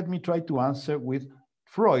with, let me try to answer with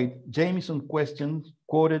Freud, Jamieson's question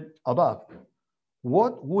quoted above.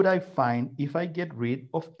 What would I find if I get rid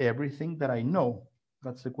of everything that I know?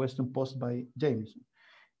 That's the question posed by Jamieson.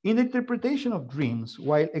 In the interpretation of dreams,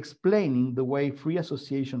 while explaining the way free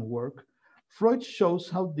association works, Freud shows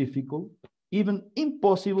how difficult, even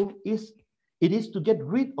impossible, it is to get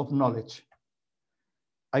rid of knowledge.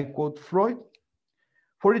 I quote Freud,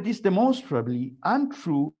 "For it is demonstrably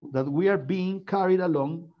untrue that we are being carried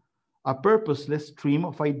along a purposeless stream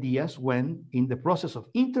of ideas when, in the process of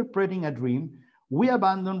interpreting a dream, we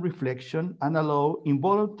abandon reflection and allow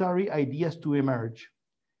involuntary ideas to emerge.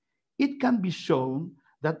 It can be shown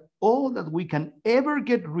that all that we can ever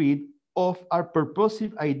get rid of are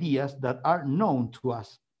purposive ideas that are known to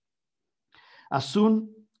us. As soon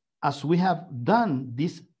as we have done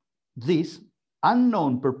this, these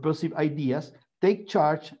unknown purposive ideas take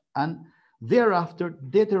charge and thereafter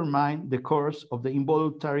determine the course of the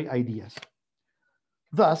involuntary ideas.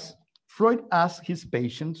 Thus, Freud asked his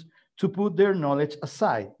patients to put their knowledge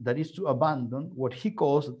aside, that is, to abandon what he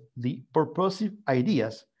calls the purposive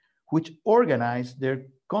ideas, which organize their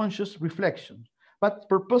conscious reflections. But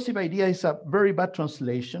purposive idea is a very bad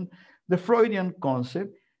translation. The Freudian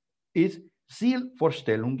concept is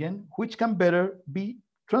Zielvorstellungen, which can better be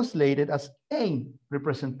translated as aim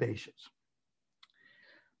representations.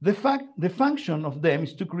 The function of them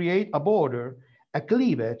is to create a border, a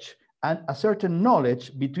cleavage, and a certain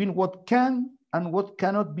knowledge between what can and what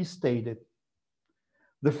cannot be stated.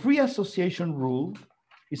 The free association rule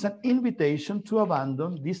is an invitation to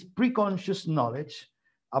abandon this preconscious knowledge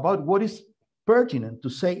about what is pertinent to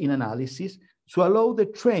say in analysis, to allow the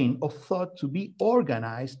train of thought to be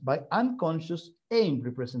organized by unconscious aim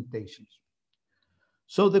representations.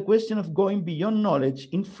 So the question of going beyond knowledge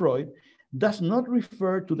in Freud does not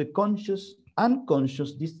refer to the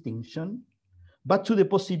conscious-unconscious distinction, but to the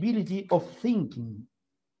possibility of thinking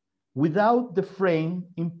without the frame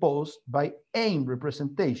imposed by aim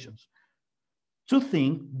representations. To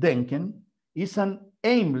think, denken, is an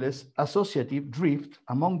aimless associative drift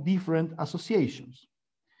among different associations.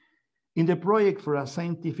 In the project for a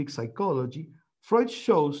scientific psychology, Freud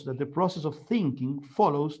shows that the process of thinking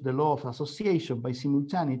follows the law of association by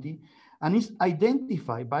simultaneity and is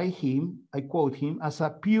identified by him, I quote him, as a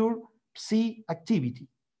pure psi activity.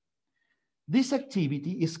 This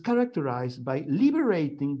activity is characterized by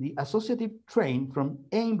liberating the associative train from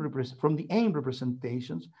the aim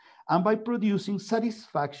representations and by producing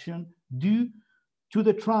satisfaction due to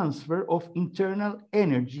the transfer of internal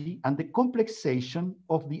energy and the complexation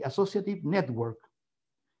of the associative network.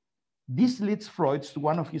 This leads Freud to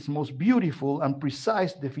one of his most beautiful and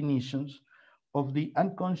precise definitions of the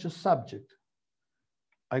unconscious subject.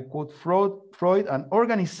 I quote Freud, an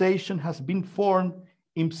organization has been formed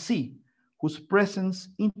in psi, whose presence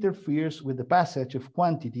interferes with the passage of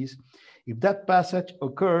quantities if that passage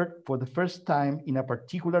occurred for the first time in a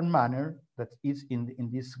particular manner, that is in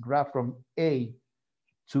this graph from A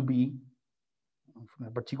to B, in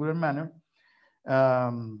a particular manner.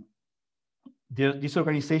 This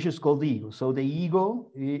organization is called the ego. So the ego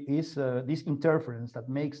is this interference that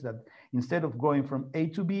makes that instead of going from A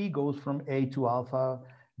to B, goes from A to alpha,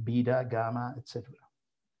 beta, gamma, etc.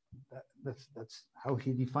 That's how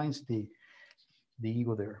he defines the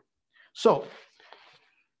ego there. So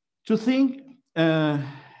to think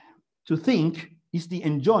is the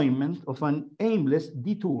enjoyment of an aimless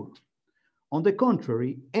detour. On the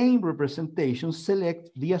contrary, aim representations select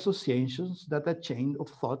the associations that a chain of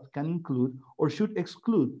thought can include or should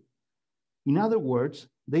exclude. In other words,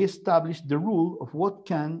 they establish the rule of what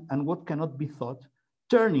can and what cannot be thought,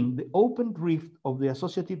 turning the open rift of the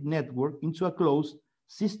associative network into a closed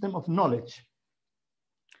system of knowledge.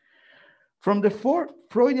 From the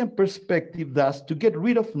Freudian perspective, thus, to get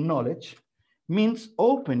rid of knowledge means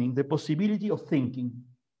opening the possibility of thinking.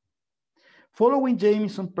 Following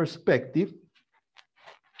Jamieson's perspective,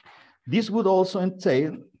 this would also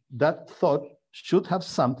entail that thought should have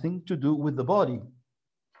something to do with the body.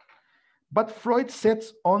 But Freud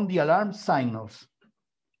sets on the alarm signals.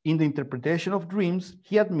 In the interpretation of dreams,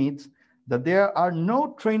 he admits that there are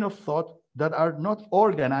no train of thought that are not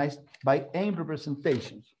organized by aim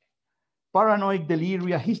representations. Paranoid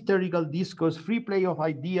deliria, hysterical discourse, free play of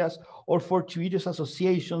ideas, or fortuitous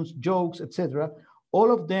associations, jokes, etc.,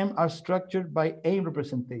 all of them are structured by aim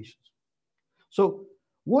representations. So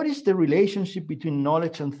what is the relationship between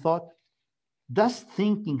knowledge and thought? Does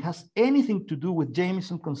thinking has anything to do with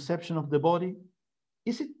Jamieson's conception of the body?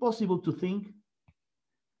 Is it possible to think?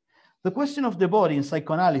 The question of the body in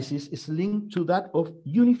psychoanalysis is linked to that of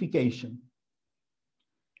unification.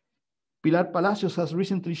 Pilar Palacios has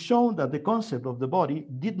recently shown that the concept of the body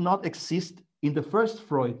did not exist in the first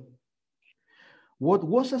Freud. What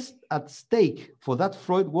was at stake for that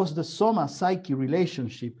Freud was the soma-psyche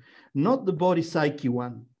relationship, not the body-psyche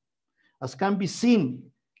one. As can be seen,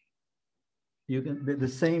 the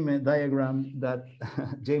same diagram that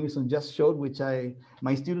Jamieson just showed, which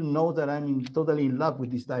my students know that I'm totally in love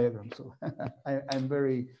with this diagram. So I'm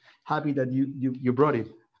very happy that you brought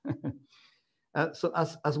it. So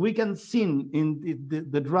as we can see in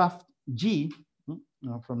the draft G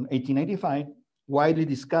from 1895, widely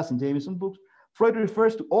discussed in Jamieson books, Freud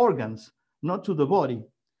refers to organs, not to the body.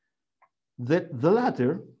 The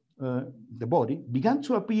latter, the body, began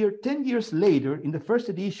to appear 10 years later in the first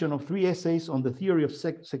edition of 3 essays on the theory of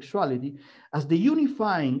sexuality as the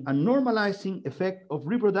unifying and normalizing effect of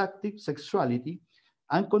reproductive sexuality,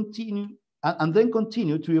 and then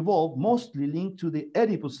continue to evolve, mostly linked to the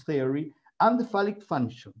Oedipus theory and the phallic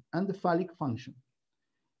function.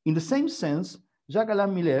 In the same sense,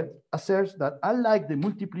 Jacques-Alain Miller asserts that unlike the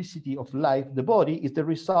multiplicity of life, the body is the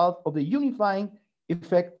result of the unifying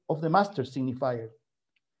effect of the master signifier.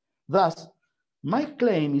 Thus, my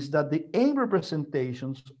claim is that the aim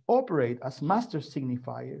representations operate as master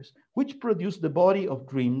signifiers, which produce the body of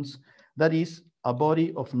dreams, that is, a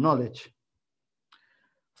body of knowledge.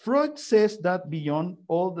 Freud says that beyond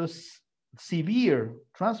all the severe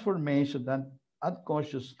transformation that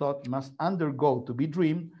unconscious thought must undergo to be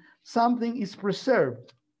dreamed, something is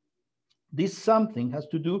preserved. This something has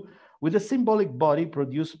to do with the symbolic body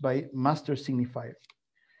produced by master signifier.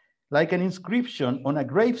 Like an inscription on a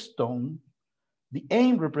gravestone, the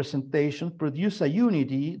aim representation produces a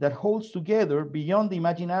unity that holds together beyond the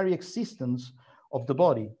imaginary existence of the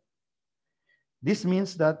body. This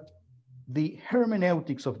means that the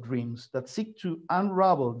hermeneutics of dreams that seek to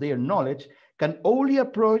unravel their knowledge can only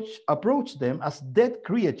approach them as dead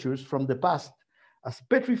creatures from the past, as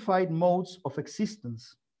petrified modes of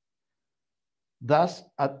existence. Thus,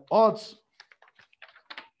 at odds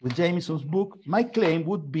with Jamieson's book, my claim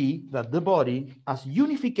would be that the body, as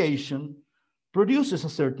unification, produces a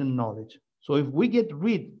certain knowledge. So if we get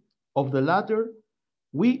rid of the latter,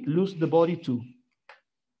 we lose the body too.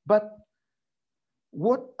 But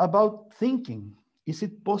What about thinking? Is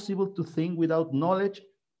it possible to think without knowledge,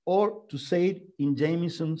 or to say it in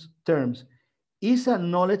Jamieson's terms, is a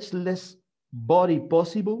knowledgeless body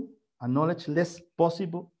possible? A knowledgeless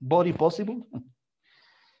body possible?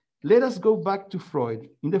 Let us go back to Freud.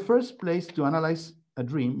 In the first place, to analyze a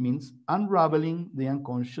dream means unraveling the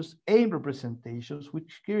unconscious aim representations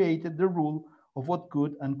which created the rule of what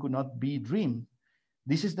could and could not be dreamed.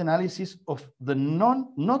 This is the analysis of the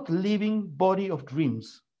not living body of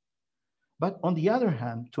dreams. But on the other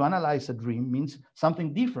hand, to analyze a dream means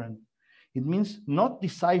something different. It means not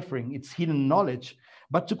deciphering its hidden knowledge,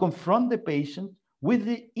 but to confront the patient with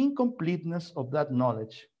the incompleteness of that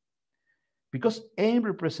knowledge. Because aim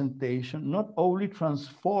representation not only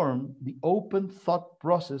transform the open thought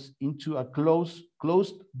process into a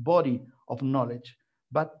closed body of knowledge,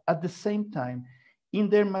 but at the same time, in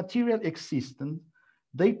their material existence,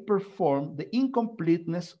 they perform the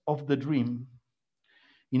incompleteness of the dream.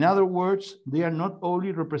 In other words, they are not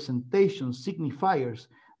only representations, signifiers,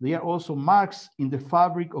 they are also marks in the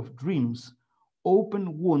fabric of dreams,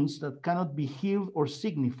 open wounds that cannot be healed or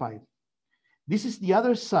signified. This is the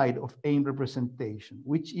other side of aim representation,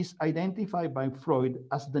 which is identified by Freud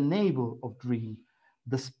as the navel of dream,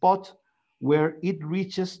 the spot where it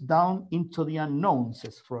reaches down into the unknown,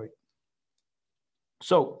 says Freud.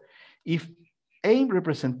 So, if aim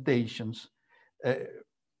representations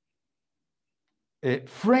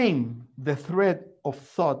frame the thread of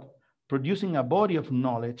thought producing a body of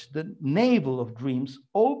knowledge, the navel of dreams,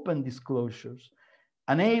 open disclosures,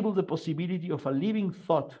 enable the possibility of a living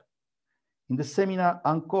thought. In the seminar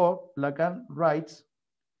Encore, Lacan writes,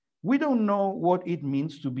 we don't know what it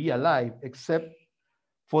means to be alive except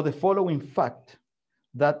for the following fact,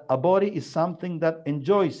 that a body is something that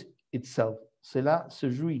enjoys itself. Cela se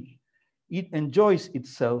jouit. It enjoys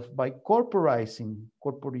itself by corporizing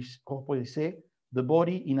the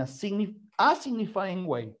body in a signifying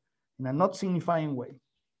way, in a not signifying way.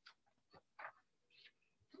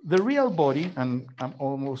 The real body, and I'm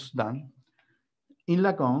almost done, in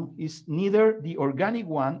Lacan is neither the organic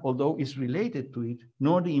one, although it's related to it,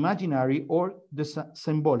 nor the imaginary or the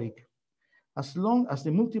symbolic. As long as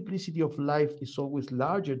the multiplicity of life is always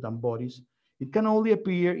larger than bodies, it can only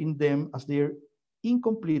appear in them as their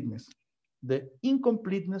incompleteness, the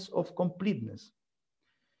incompleteness of completeness.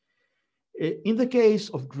 In the case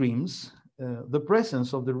of dreams, the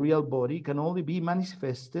presence of the real body can only be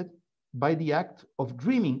manifested by the act of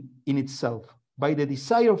dreaming in itself, by the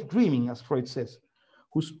desire of dreaming, as Freud says,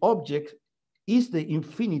 whose object is the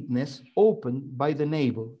infiniteness opened by the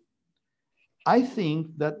navel. I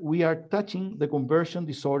think that we are touching the conversion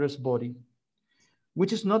disorder's body,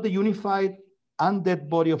 which is not the unified undead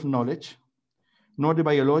body of knowledge, nor the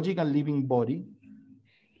biological living body,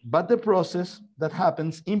 but the process that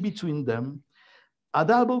happens in between them, a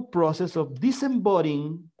double process of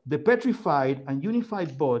disembodying the petrified and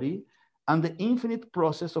unified body and the infinite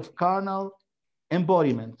process of carnal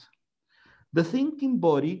embodiment. The thinking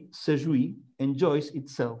body, se jouit, enjoys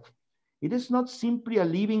itself. It is not simply a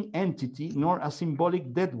living entity, nor a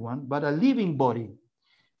symbolic dead one, but a living body.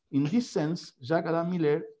 In this sense, Jacques-Alain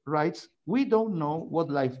Miller writes, we don't know what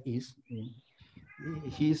life is.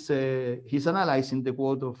 He's analyzing the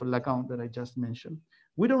quote of Lacan that I just mentioned.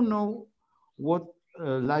 We don't know what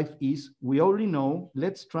life is. We only know,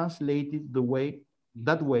 let's translate it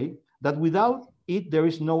that way, that without it, there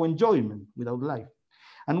is no enjoyment, without life.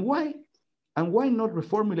 And why not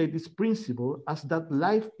reformulate this principle as that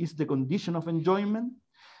life is the condition of enjoyment?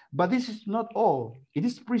 But this is not all. It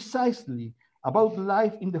is precisely about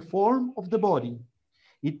life in the form of the body.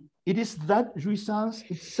 It is that jouissance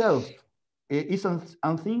itself is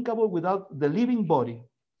unthinkable without the living body.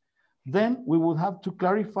 Then we will have to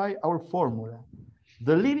clarify our formula.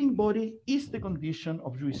 The living body is the condition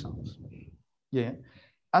of jouissance. Yeah.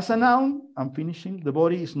 As a noun, I'm finishing, the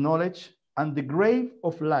body is knowledge and the grave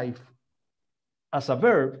of life. As a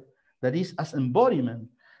verb, that is, as embodiment,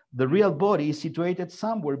 the real body is situated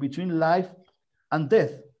somewhere between life and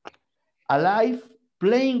death. Alive,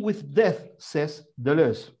 playing with death, says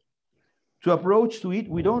Deleuze. To approach to it,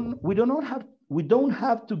 we don't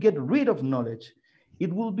have to get rid of knowledge.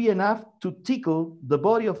 It will be enough to tickle the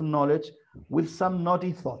body of knowledge with some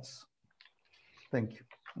naughty thoughts. Thank you.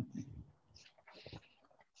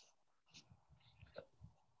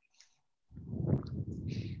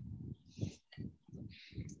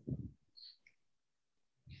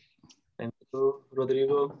 Thank you,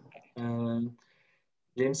 Rodrigo.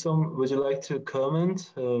 Jameson, would you like to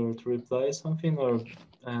comment or to reply something, or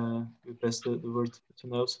we pass the word to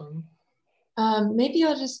Nelson? Maybe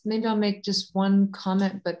I'll make just one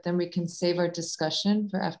comment, but then we can save our discussion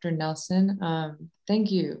for after Nelson.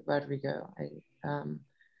 Thank you, Rodrigo. I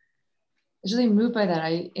was really moved by that.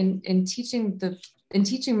 In teaching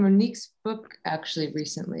Monique's book actually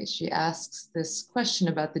recently, she asks this question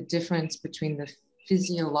about the difference between the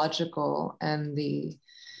physiological and the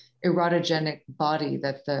erotogenic body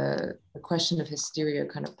that the question of hysteria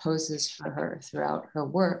kind of poses for her throughout her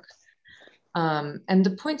work. And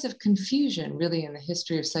the points of confusion really in the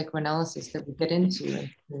history of psychoanalysis that we get into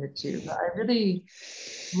in the two. But I really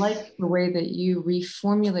like the way that you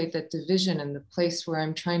reformulate that division in the place where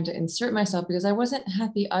I'm trying to insert myself, because I wasn't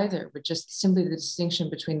happy either with just simply the distinction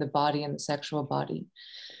between the body and the sexual body.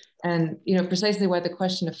 And precisely why the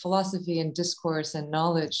question of philosophy and discourse and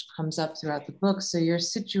knowledge comes up throughout the book. So you're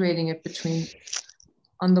situating it between,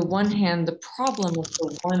 on the one hand, the problem of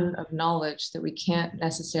the one of knowledge that we can't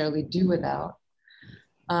necessarily do without,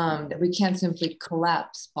 that we can't simply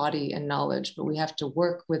collapse body and knowledge, but we have to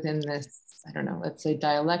work within this, I don't know, let's say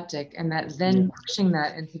dialectic, and that then pushing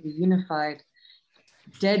that into the unified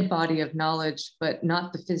dead body of knowledge, but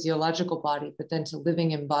not the physiological body, but then to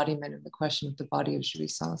living embodiment of the question of the body of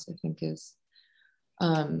jouissance, I think is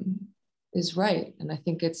right. And I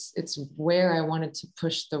think it's where I wanted to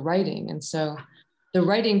push the writing. And so the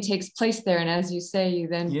writing takes place there. And as you say, you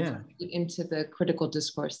then get into the critical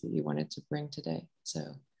discourse that you wanted to bring today. So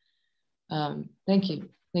thank you.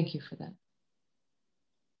 Thank you for that.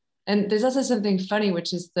 And there's also something funny,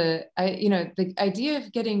 which is the idea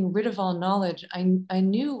of getting rid of all knowledge, I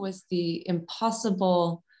knew was the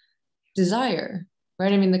impossible desire,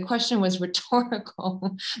 right? I mean, the question was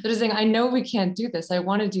rhetorical. They're saying, I know we can't do this. I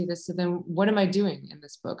want to do this. So then what am I doing in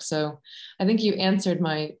this book? So I think you answered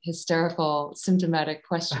my hysterical, symptomatic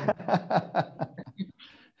question.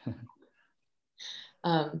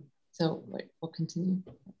 So we'll continue.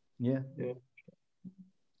 Yeah.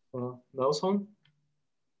 Nelson?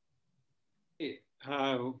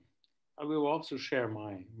 I will also share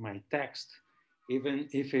my text, even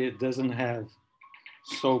if it doesn't have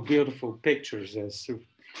so beautiful pictures as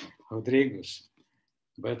Rodrigo's,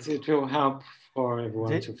 but it will help for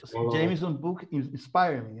everyone to follow. Jameson's book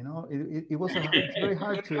inspired me. It was it's very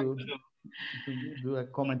hard to do a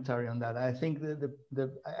commentary on that. I think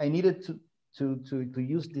I needed to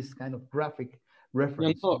use this kind of graphic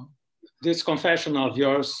reference. This confession of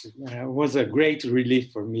yours was a great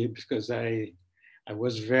relief for me, because I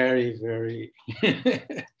was very, very, it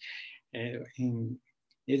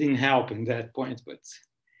didn't help in that point, but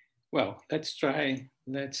well, let's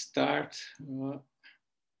start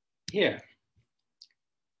here.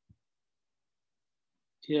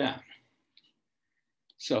 Yeah.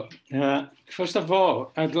 So first of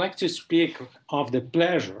all, I'd like to speak of the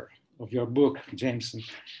pleasure of your book, Jamieson,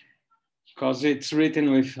 because it's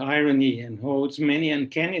written with irony and holds many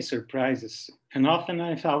uncanny surprises. And often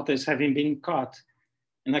I felt as having been caught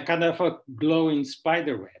in a kind of a glowing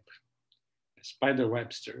spider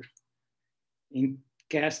Webster,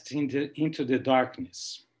 cast into the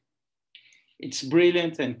darkness. It's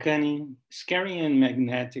brilliant and cunning, scary and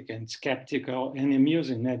magnetic, and skeptical and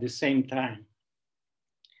amusing at the same time.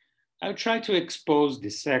 I'll try to expose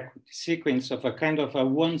the sequence of a kind of a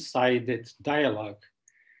one-sided dialogue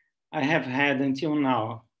I have had until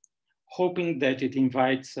now, hoping that it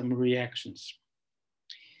invites some reactions.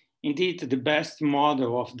 Indeed, the best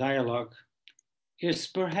model of dialogue is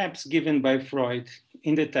perhaps given by Freud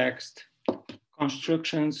in the text,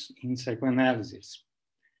 Constructions in Psychoanalysis,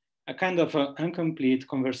 a kind of an incomplete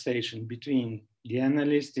conversation between the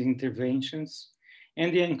analyst's interventions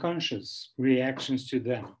and the unconscious reactions to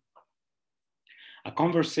them. A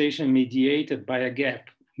conversation mediated by a gap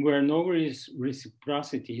where no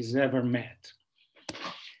reciprocity is ever met.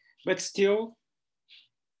 But still,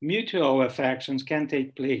 mutual affections can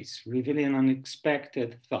take place, revealing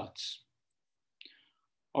unexpected thoughts.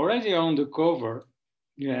 Already on the cover,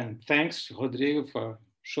 thanks Rodrigo for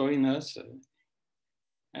showing us,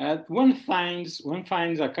 one finds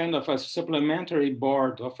a kind of a supplementary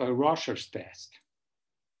board of a Rorschach's test,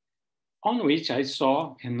 on which I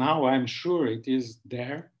saw, and now I'm sure it is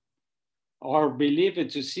there, or believe it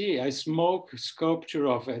to see, a smoke sculpture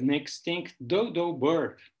of an extinct dodo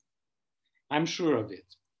bird. I'm sure of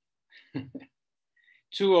it.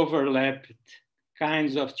 Two overlapped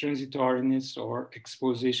kinds of transitoriness or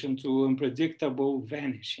exposition to unpredictable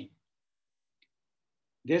vanishing.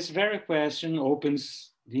 This very question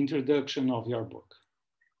opens the introduction of your book.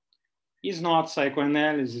 Is not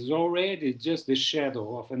psychoanalysis already just the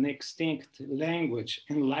shadow of an extinct language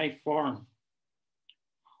and life form?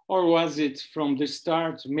 Or was it from the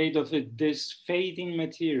start made of this fading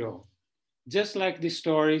material just like the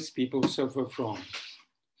stories people suffer from.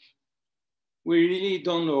 We really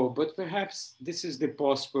don't know, but perhaps this is the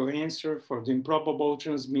possible answer for the improbable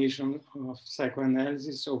transmission of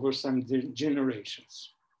psychoanalysis over some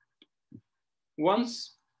generations.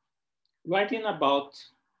 Once, writing about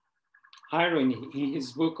irony in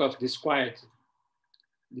his book of Disquietude,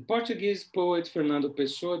 the Portuguese poet Fernando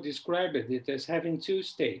Pessoa described it as having two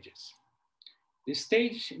stages. The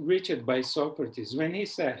stage reached by Socrates when he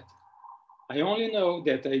said, "I only know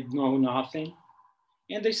that I know nothing,"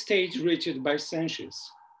 and the stage reached by Sanchez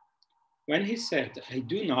when he said, "I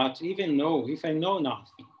do not even know if I know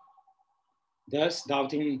nothing," thus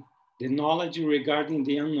doubting the knowledge regarding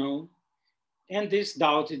the unknown, and this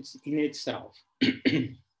doubt in itself.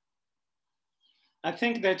 I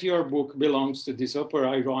think that your book belongs to this upper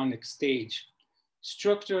ironic stage,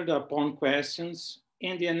 structured upon questions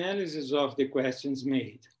and the analysis of the questions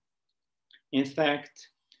made. In fact,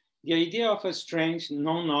 the idea of a strange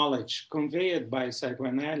non-knowledge conveyed by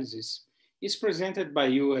psychoanalysis is presented by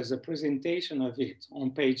you as a presentation of it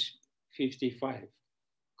on page 55.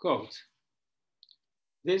 Quote,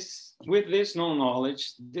 with this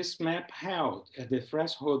non-knowledge, this map held at the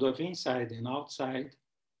threshold of inside and outside,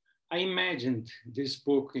 I imagined this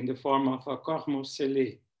book in the form of a corps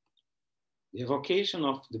morcelé, the evocation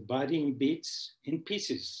of the body in bits and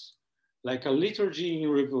pieces, like a liturgy in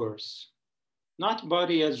reverse. Not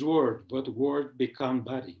body as word, but word become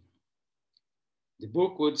body. The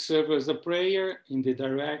book would serve as a prayer in the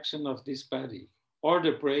direction of this body, or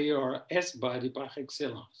the prayer as body par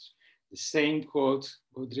excellence, the same quote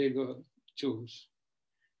Rodrigo chose.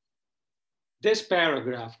 This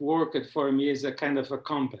paragraph worked for me as a kind of a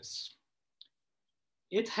compass.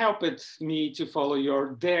 It helped me to follow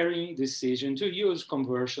your daring decision to use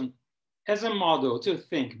conversion as a model to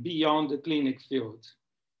think beyond the clinic field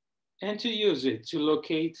and to use it to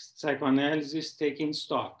locate psychoanalysis taking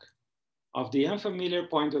stock of the unfamiliar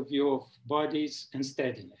point of view of bodies and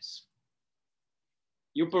steadiness.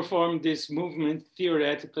 You perform this movement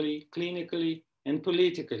theoretically, clinically, and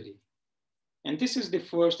politically. And this is the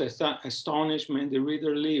first astonishment the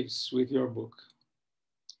reader leaves with your book.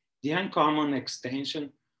 The uncommon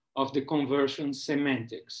extension of the conversion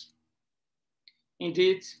semantics.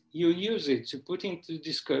 Indeed, you use it to put into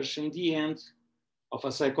discussion the end of a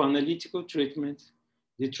psychoanalytical treatment,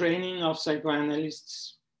 the training of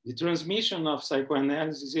psychoanalysts, the transmission of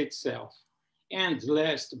psychoanalysis itself, and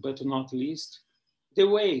last but not least, the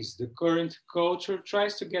ways the current culture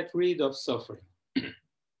tries to get rid of suffering.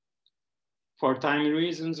 For time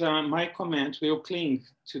reasons, my comment will cling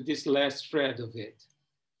to this last thread of it,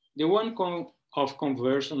 the one of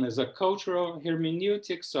conversion as a cultural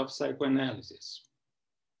hermeneutics of psychoanalysis.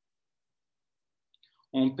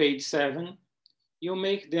 On page 7, you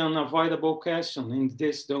make the unavoidable question in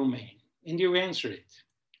this domain, and you answer it.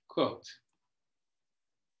 Quote,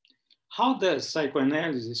 how does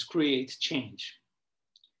psychoanalysis create change?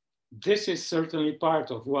 This is certainly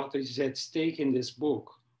part of what is at stake in this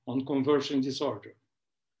book on conversion disorder.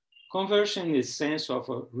 Conversion is the sense of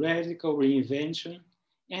a radical reinvention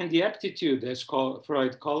and the aptitude, as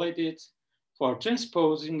Freud called it, for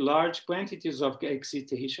transposing large quantities of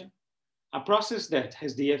excitation, a process that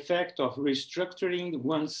has the effect of restructuring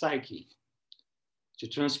one's psyche. To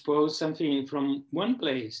transpose something from one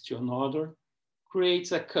place to another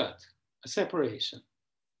creates a cut, a separation.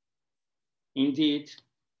 Indeed,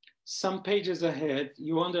 some pages ahead,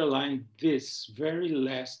 you underline this very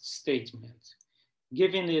last statement,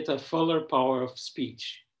 giving it a fuller power of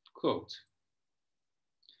speech. Quote,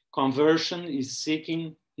 conversion is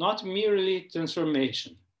seeking not merely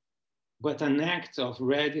transformation, but an act of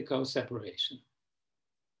radical separation.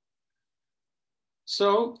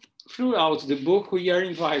 So, throughout the book, we are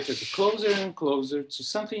invited closer and closer to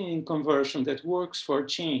something in conversion that works for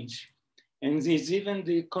change and is even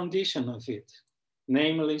the condition of it,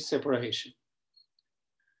 namely separation.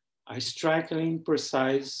 A strikingly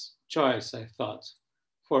precise choice, I thought,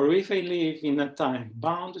 for if I live in a time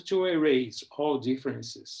bound to erase all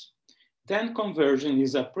differences, then conversion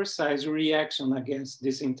is a precise reaction against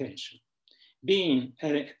this intention, being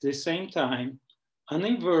at the same time an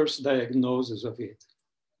inverse diagnosis of it.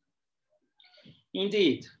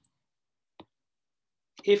 Indeed,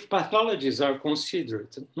 if pathologies are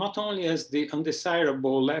considered not only as the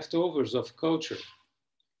undesirable leftovers of culture,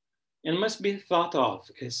 and must be thought of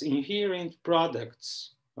as inherent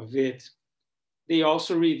products of it, they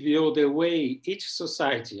also reveal the way each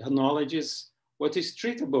society acknowledges what is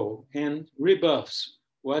treatable and rebuffs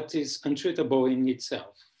what is untreatable in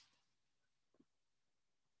itself.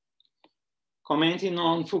 Commenting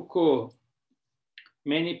on Foucault,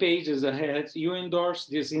 Many pages ahead, you endorse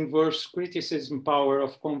this inverse criticism power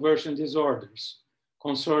of conversion disorders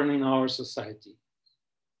concerning our society.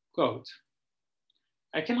 Quote,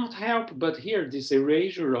 I cannot help but hear this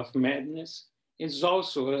erasure of madness is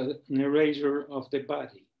also an erasure of the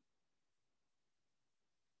body.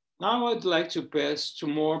 Now I'd like to pass to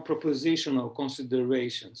more propositional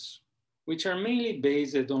considerations, which are mainly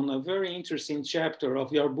based on a very interesting chapter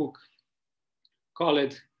of your book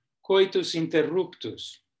called Coitus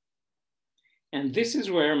Interruptus. And this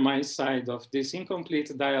is where my side of this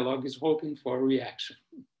incomplete dialogue is hoping for a reaction.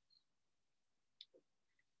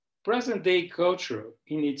 Present-day culture,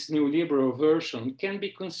 in its neoliberal version, can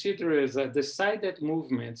be considered as a decided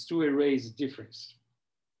movement to erase difference.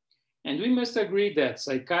 And we must agree that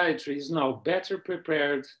psychiatry is now better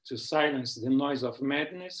prepared to silence the noise of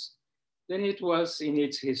madness than it was in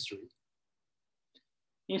its history.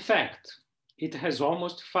 In fact, it has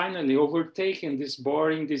almost finally overtaken these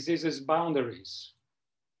boring diseases boundaries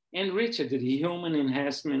and reached the human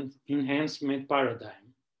enhancement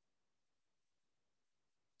paradigm.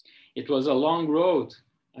 It was a long road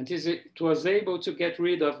until it was able to get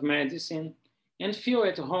rid of medicine and feel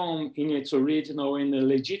at home in its original and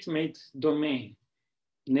legitimate domain,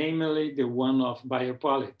 namely the one of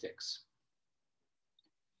biopolitics.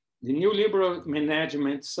 The neoliberal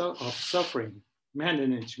management of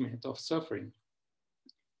suffering,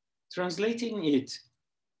 translating it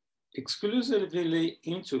exclusively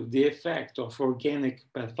into the effect of organic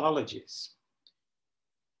pathologies,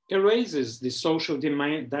 erases the social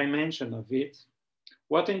dimension of it,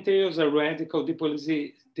 what entails a radical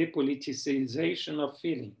depoliticization of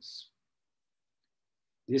feelings.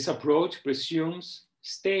 This approach presumes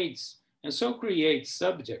states and so creates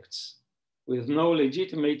subjects with no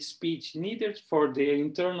legitimate speech neither for their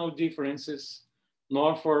internal differences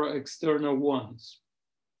nor for external ones.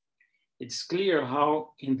 It's clear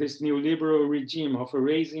how in this neoliberal regime of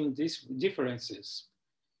erasing these differences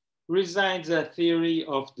resides a theory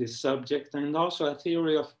of the subject and also a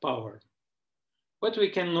theory of power. But we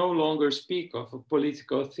can no longer speak of a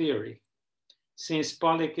political theory, since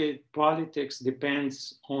politics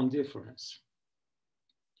depends on difference.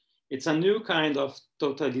 It's a new kind of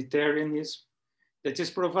totalitarianism that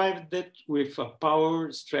is provided with a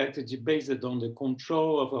power strategy based on the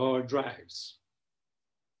control of our drives.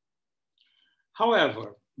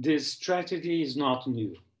 However, this strategy is not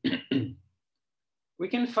new. We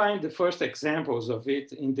can find the first examples of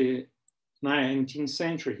it in the 19th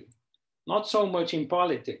century, not so much in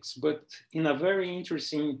politics, but in a very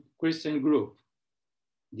interesting Christian group,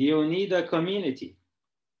 the Oneida community.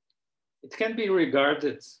 It can be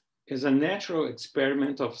regarded as a natural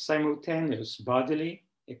experiment of simultaneous bodily,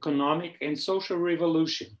 economic, and social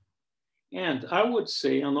revolution, and I would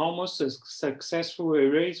say an almost successful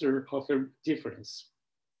eraser of a difference.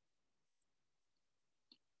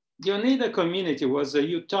 The Oneida community was a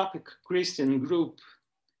utopic Christian group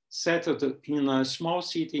settled in a small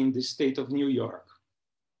city in the state of New York.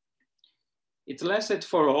 It lasted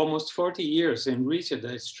for almost 40 years and reached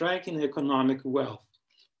a striking economic wealth.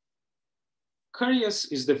 Curious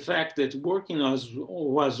is the fact that working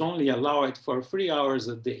was only allowed for 3 hours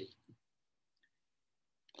a day.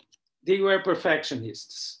 They were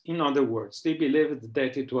perfectionists. In other words, they believed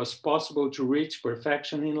that it was possible to reach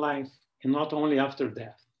perfection in life and not only after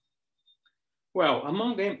death. Well,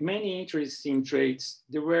 among many interesting traits,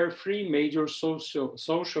 there were 3 major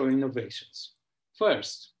social innovations.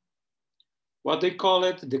 First, what they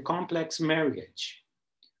called the complex marriage,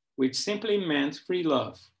 which simply meant free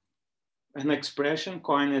love, an expression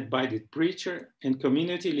coined by the preacher and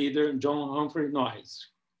community leader John Humphrey Noyes.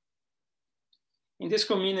 In this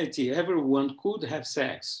community, everyone could have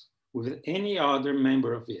sex with any other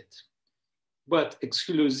member of it, but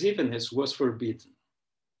exclusiveness was forbidden.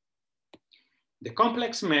 The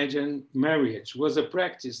complex marriage was a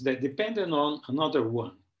practice that depended on another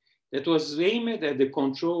one that was aimed at the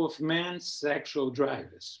control of man's sexual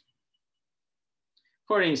drives.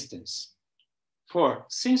 For instance,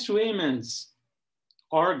 since women's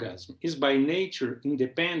orgasm is by nature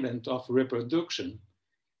independent of reproduction,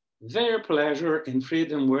 their pleasure and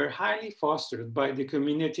freedom were highly fostered by the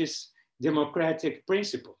community's democratic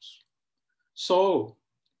principles. So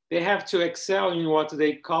they have to excel in what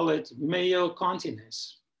they call it male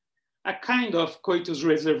continence, a kind of coitus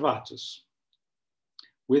reservatus,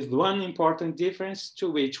 with one important difference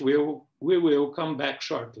to which we will come back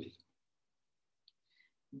shortly.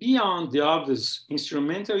 Beyond the obvious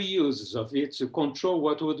instrumental uses of it to control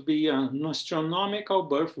what would be an astronomical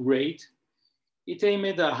birth rate, it aimed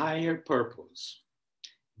at a higher purpose,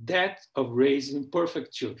 that of raising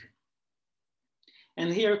perfect children.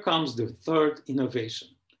 And here comes the third innovation,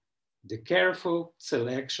 the careful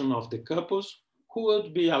selection of the couples who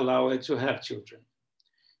would be allowed to have children.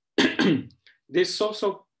 This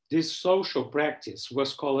social practice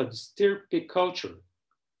was called stirpe culture,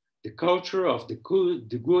 the culture of the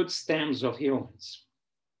good stems of humans.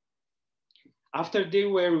 After they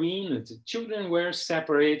were weaned, children were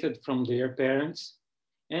separated from their parents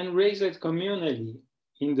and raised communally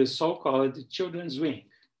in the so-called children's wing.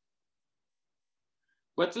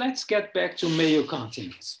 But let's get back to male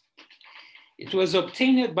continence. It was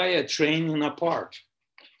obtained by a training apart.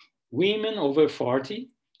 Women over 40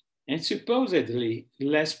 and supposedly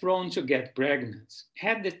less prone to get pregnant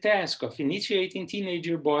had the task of initiating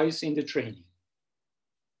teenager boys in the training.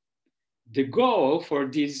 The goal for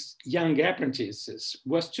these young apprentices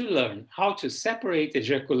was to learn how to separate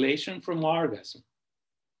ejaculation from orgasm.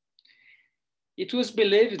 It was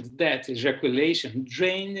believed that ejaculation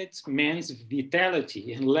drained man's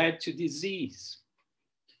vitality and led to disease.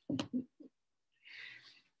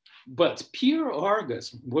 But pure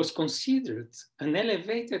orgasm was considered an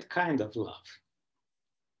elevated kind of love.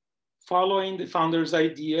 Following the founder's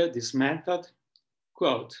idea, this method,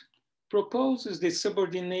 quote, proposes the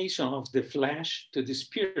subordination of the flesh to the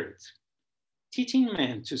spirit, teaching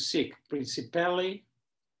men to seek principally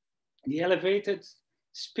the elevated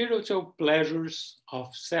spiritual pleasures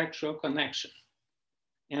of sexual connection,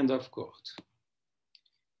 end of quote.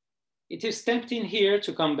 It is tempting here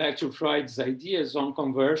to come back to Freud's ideas on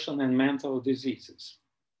conversion and mental diseases.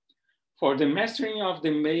 For the mastering of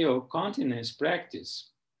the male continence practice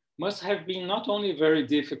must have been not only very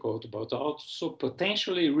difficult, but also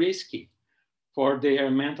potentially risky for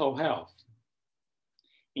their mental health.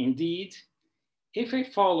 Indeed, if we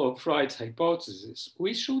follow Freud's hypothesis,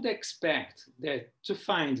 we should expect that to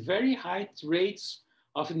find very high rates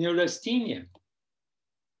of neurasthenia.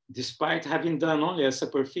 Despite having done only a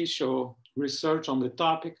superficial research on the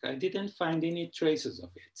topic, I didn't find any traces of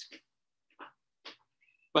it.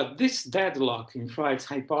 But this deadlock in Freud's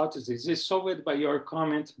hypothesis is solved by your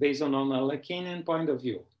comment based on a Lacanian point of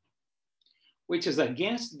view, which is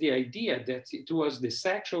against the idea that it was the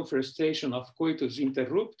sexual frustration of coitus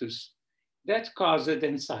interruptus that caused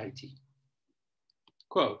anxiety.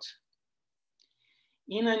 Quote,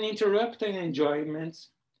 in an interrupted enjoyment,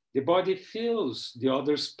 the body feels the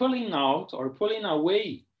others pulling out or pulling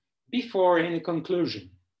away before any conclusion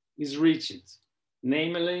is reached,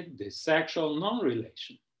 namely the sexual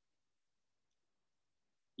non-relation.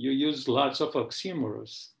 You use lots of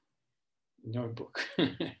oxymorons in your book.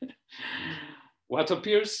 What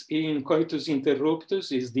appears in coitus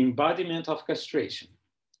interruptus is the embodiment of castration.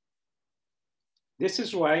 This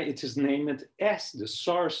is why it is named as the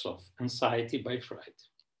source of anxiety by Freud,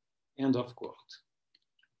 end of quote.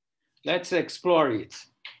 Let's explore it.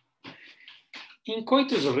 In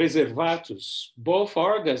coitus reservatus, both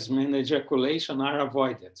orgasm and ejaculation are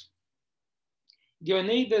avoided.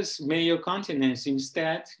 Dioneida's male continence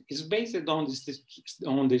instead is based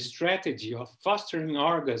on the strategy of fostering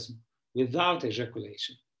orgasm without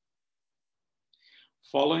ejaculation.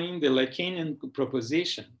 Following the Lacanian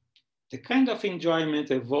proposition, the kind of enjoyment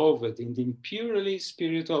evolved in the purely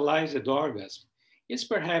spiritualized orgasm is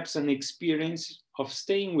perhaps an experience of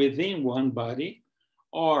staying within one body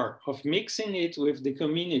or of mixing it with the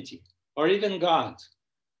community or even God,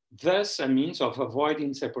 thus a means of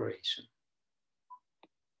avoiding separation.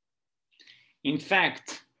 In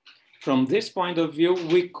fact, from this point of view,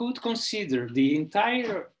 we could consider the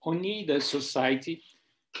entire Oneida society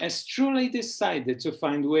as truly decided to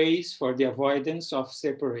find ways for the avoidance of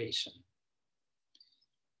separation.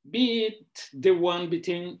 Be it the one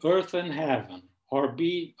between earth and heaven, or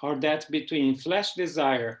that between flesh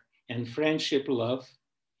desire and friendship love,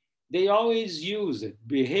 they always use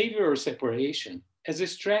behavioral separation as a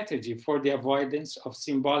strategy for the avoidance of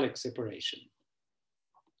symbolic separation.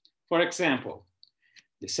 For example,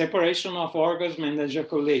 the separation of orgasm and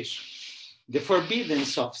ejaculation, the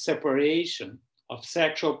forbiddance of separation of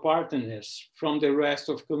sexual partners from the rest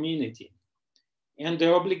of community, and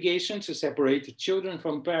the obligation to separate children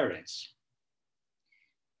from parents.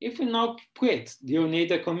 If we now quit the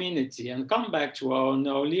Oneida community and come back to our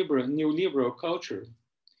new liberal culture,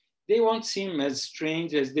 they won't seem as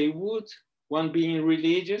strange as they would, one being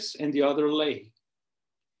religious and the other lay.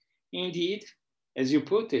 Indeed, as you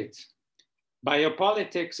put it,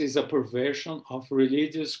 biopolitics is a perversion of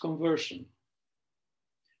religious conversion,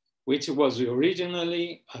 which was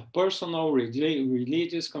originally a personal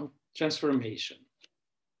religious transformation.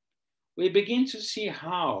 We begin to see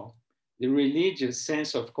how the religious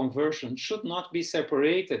sense of conversion should not be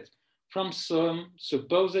separated from some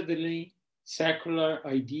supposedly secular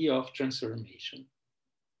idea of transformation.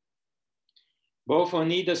 Both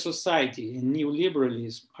Oneida society and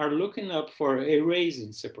neoliberalism are looking up for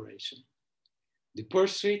erasing separation, the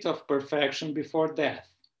pursuit of perfection before death,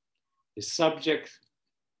 the subject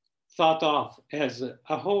thought of as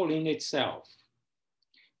a whole in itself,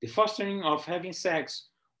 the fostering of having sex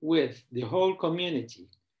with the whole community,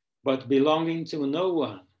 but belonging to no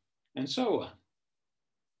one, and so on.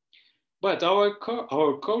 But our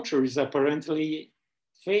culture is apparently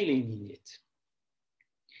failing in it.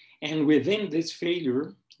 And within this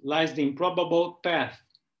failure lies the improbable path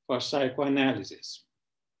for psychoanalysis.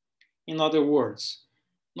 In other words,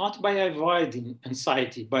 not by avoiding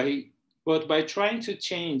anxiety, but by trying to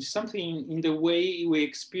change something in the way we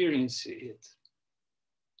experience it.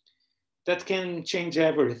 That can change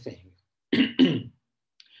everything.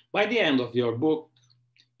 By the end of your book,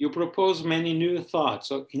 you propose many new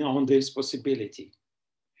thoughts on this possibility,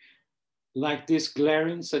 like this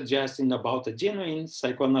glaring suggestion about a genuine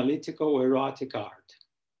psychoanalytical erotic art.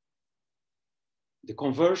 The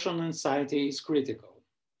conversion anxiety is critical.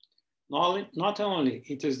 Not only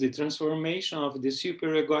it is the transformation of the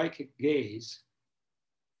superegoic gaze,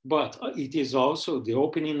 but it is also the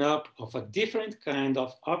opening up of a different kind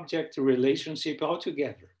of object relationship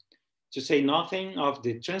altogether, to say nothing of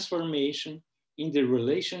the transformation in the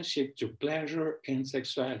relationship to pleasure and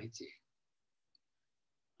sexuality.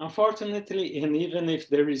 Unfortunately, and even if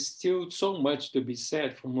there is still so much to be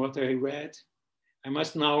said from what I read, I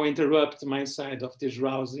must now interrupt my side of this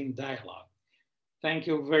rousing dialogue. Thank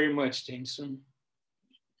you very much, Jamieson.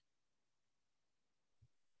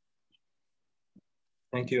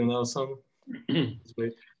 Thank you, Nelson. It's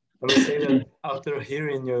great. I must say that after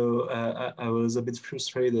hearing you, I was a bit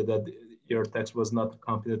frustrated that your text was not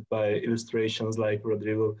accompanied by illustrations like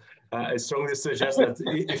Rodrigo. I strongly suggest that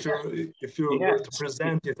if you're going to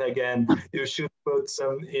present it again, you should put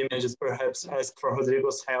some images, perhaps ask for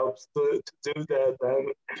Rodrigo's help to do that.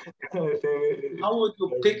 And I think how would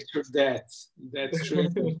you picture that? That's true.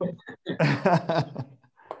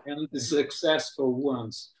 And the successful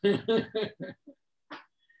ones.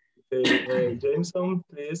 Jamieson,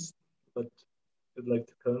 please, what you'd like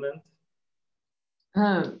to comment?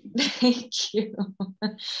 Thank you.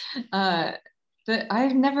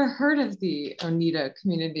 I've never heard of the Oneida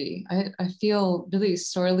community. I feel really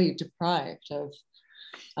sorely deprived of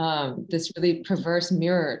this really perverse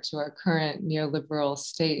mirror to our current neoliberal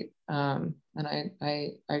state. And I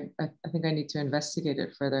think I need to investigate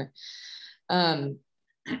it further. I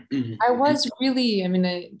was really, I mean,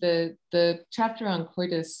 the chapter on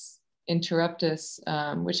coitus interruptus,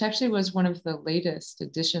 which actually was one of the latest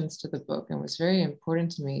additions to the book and was very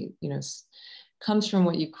important to me, you know, comes from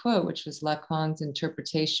what you quote, which was Lacan's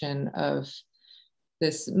interpretation of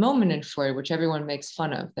this moment in Freud, which everyone makes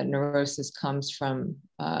fun of, that neurosis comes from,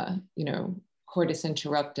 you know, coitus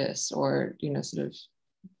interruptus, or, you know, sort of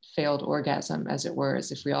failed orgasm, as it were,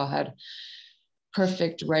 as if we all had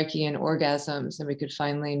perfect Reichian orgasms and we could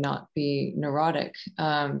finally not be neurotic.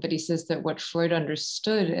 But he says that what Freud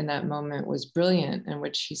understood in that moment was brilliant, and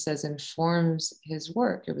which he says informs his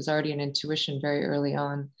work. It was already an intuition very early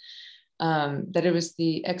on, that it was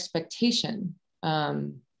the expectation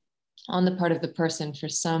on the part of the person for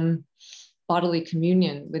some bodily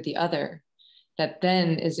communion with the other that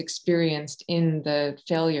then is experienced in the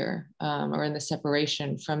failure or in the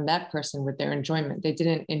separation from that person with their enjoyment. They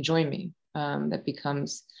didn't enjoy me. That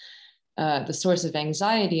becomes the source of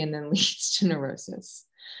anxiety and then leads to neurosis.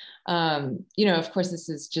 You know, of course, this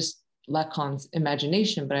is just Lacan's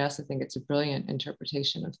imagination, but I also think it's a brilliant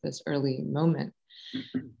interpretation of this early moment.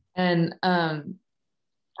 And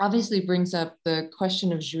obviously brings up the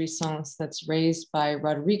question of jouissance that's raised by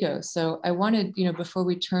Rodrigo. So I wanted, you know, before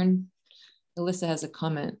we turn, Alyssa has a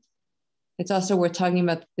comment. It's also worth talking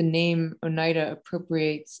about the name Oneida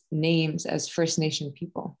appropriates names as First Nation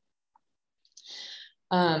people.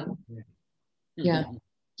 Yeah.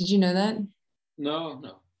 Did you know that? No.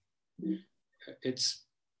 It's,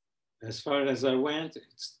 as far as I went,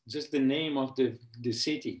 it's just the name of the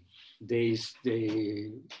city they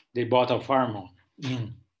bought a farm on.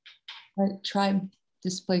 Right, tribe,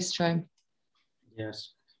 displaced tribe.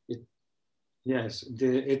 Yes,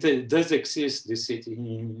 it does exist. This city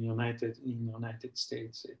in United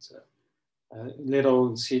States. It's a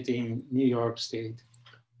little city in New York State.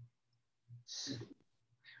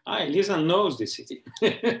 Lisa knows the city.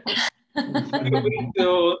 The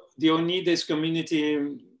Oneidas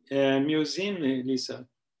Community Museum, Lisa.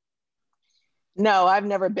 No, I've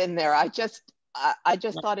never been there. I just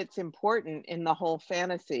thought it's important in the whole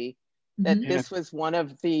fantasy that this was one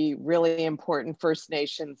of the really important First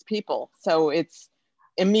Nations people. So it's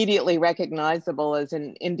immediately recognizable as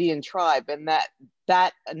an Indian tribe, and that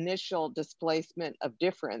that initial displacement of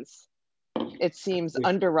difference, it seems,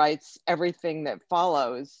 underwrites everything that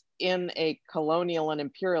follows in a colonial and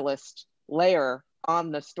imperialist layer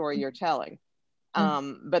on the story you're telling.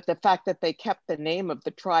 But the fact that they kept the name of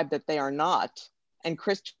the tribe that they are not and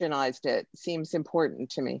Christianized it seems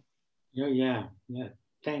important to me. Yeah.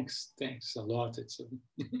 Thanks a lot. It's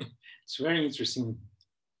it's very interesting.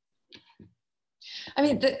 I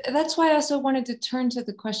mean, that's why I also wanted to turn to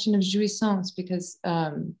the question of jouissance, because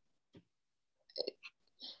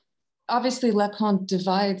obviously Lacan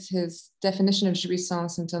divides his definition of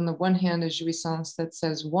jouissance into, on the one hand, a jouissance that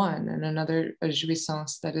says one, and another, a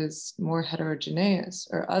jouissance that is more heterogeneous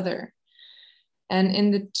or other. And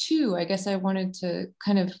in the two, I guess I wanted to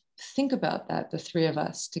kind of think about that, the three of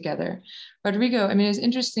us together. Rodrigo, I mean, it's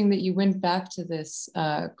interesting that you went back to this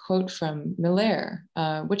quote from Miller,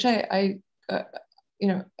 which I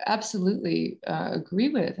absolutely agree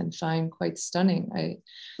with and find quite stunning. I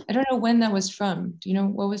don't know when that was from. Do you know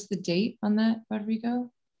what was the date on that,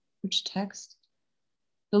 Rodrigo? Which text?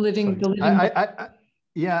 The living. I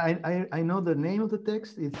know the name of the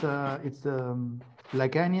text. It's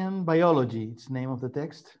Lacanian Biology. It's the name of the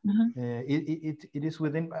text. It is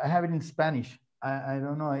within. I have it in Spanish. I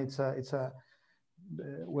don't know. It's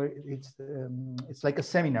like a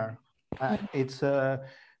seminar.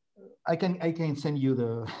 I can send you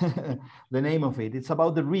the the name of it. It's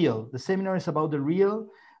about the real. The seminar is about the real,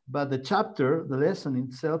 but the chapter, the lesson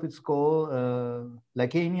itself, it's called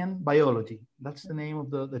Lacanian Biology. That's the name of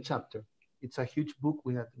the chapter. It's a huge book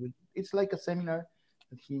it's like a seminar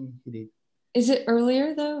that he did. Is it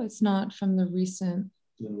earlier though? It's not from the recent.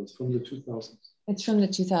 No, it's from the 2000s. It's from the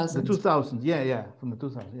 2000s. The 2000s, yeah, from the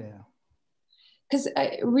 2000s, yeah. Because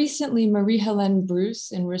recently Marie-Hélène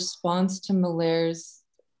Bruce, in response to Miller's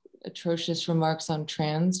atrocious remarks on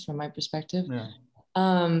trans, from my perspective,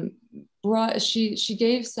 she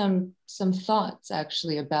gave some thoughts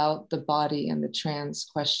actually about the body and the trans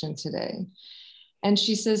question today. And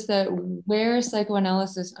she says that where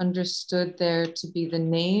psychoanalysis understood there to be the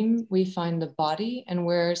name, we find the body, and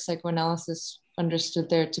where psychoanalysis understood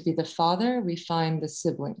there to be the father, we find the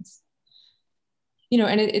siblings.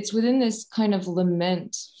 And it's within this kind of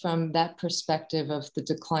lament from that perspective of the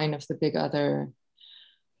decline of the big other,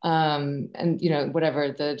 and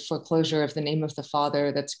whatever, the foreclosure of the name of the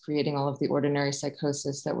father that's creating all of the ordinary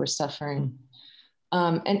psychosis that we're suffering.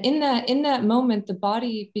 And in that moment, the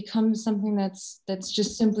body becomes something that's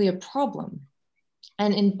just simply a problem.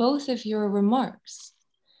 And in both of your remarks,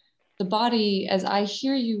 the body, as I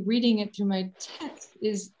hear you reading it through my text,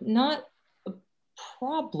 is not a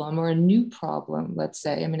problem or a new problem, let's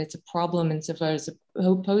say. I mean, it's a problem insofar as it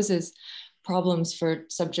poses problems for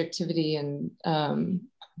subjectivity and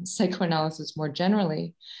psychoanalysis more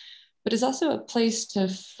generally, but it's also a place to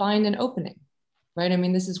find an opening. Right? I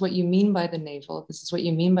mean, this is what you mean by the navel. This is what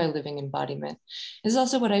you mean by living embodiment. This is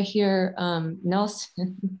also what I hear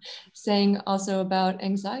Nelson saying also about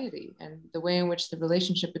anxiety, and the way in which the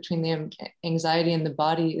relationship between the anxiety and the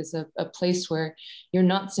body is a place where you're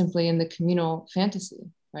not simply in the communal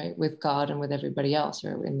fantasy, right, with God and with everybody else,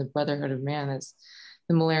 or in the brotherhood of man, as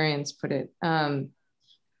the Millerians put it.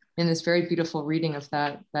 In this very beautiful reading of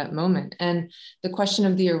that moment. And the question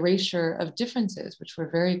of the erasure of differences, which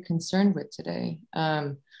we're very concerned with today.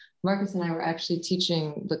 Marcus and I were actually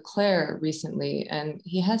teaching Leclerc recently, and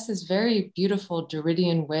he has this very beautiful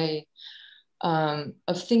Derridian way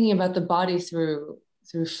of thinking about the body through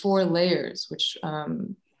four layers, which is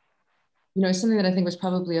something that I think was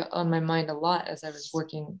probably on my mind a lot as I was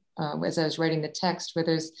working, as I was writing the text, where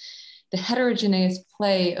there's the heterogeneous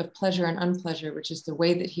play of pleasure and unpleasure, which is the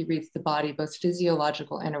way that he reads the body, both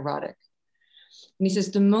physiological and erotic. And he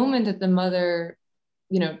says, the moment that the mother,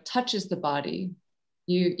 touches the body,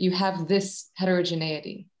 you have this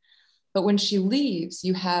heterogeneity. But when she leaves,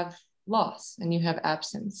 you have loss and you have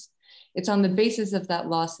absence. It's on the basis of that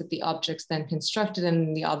loss that the object's then constructed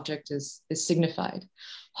and the object is signified.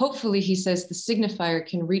 Hopefully, he says, the signifier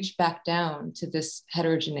can reach back down to this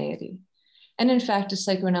heterogeneity. And in fact, if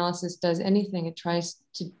psychoanalysis does anything, it tries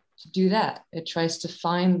to do that. It tries to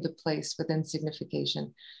find the place within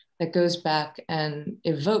signification that goes back and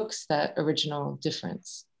evokes that original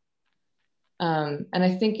difference. And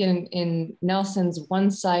I think in Nelson's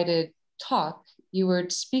one-sided talk, you were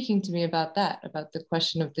speaking to me about that, about the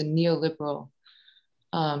question of the neoliberal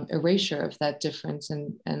erasure of that difference.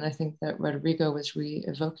 And I think that Rodrigo was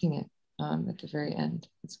re-evoking it at the very end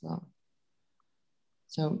as well.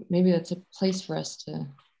 So maybe that's a place for us to.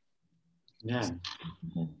 Yeah.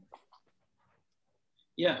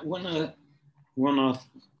 One of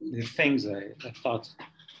the things I thought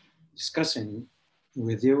discussing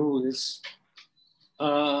with you is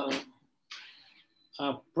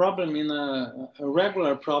a problem in a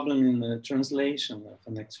regular problem in the translation of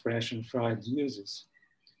an expression Freud uses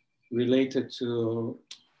related to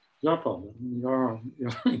your problem,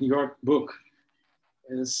 your book,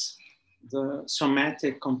 is the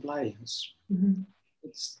somatic compliance. Mm-hmm.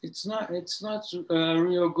 It's not a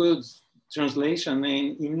real good translation.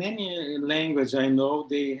 In any language I know,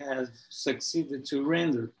 they have succeeded to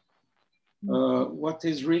render what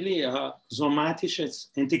is really a somatisches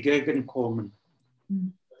Entgegenkommen.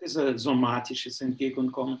 What is a somatisches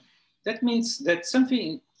Entgegenkommen? That means that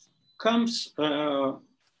something comes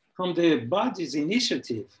from the body's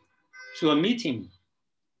initiative to a meeting,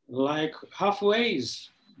 like halfway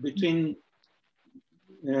between,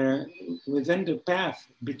 within the path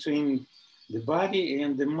between the body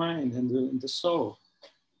and the mind and the soul.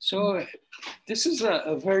 So this is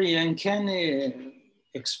a very uncanny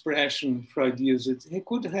expression Freud used. He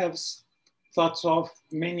could have thought of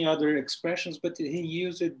many other expressions, but he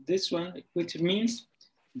used this one, which means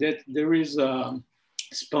that there is a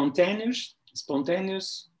spontaneous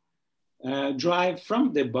drive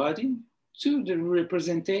from the body to the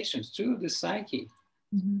representations, to the psyche.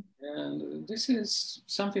 Mm-hmm. And this is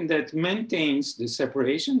something that maintains the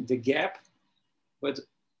separation, the gap, but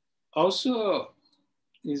also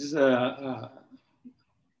is a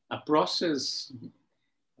process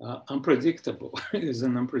unpredictable. It is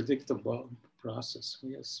an unpredictable process,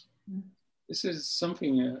 yes. Mm-hmm. This is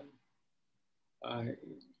something I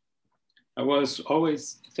was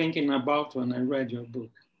always thinking about when I read your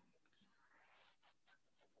book.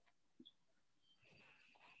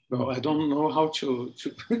 Well, I don't know how to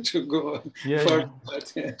go further,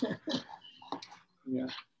 but yeah.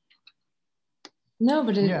 No,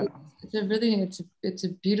 but it's a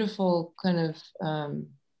beautiful kind of.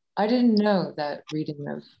 I didn't know that reading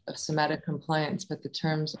of somatic compliance, but the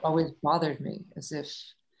terms always bothered me, as if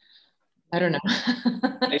I don't know.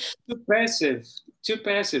 It's too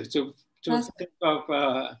passive to think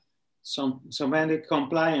of some somatic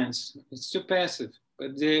compliance. It's too passive.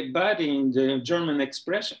 But the body in the German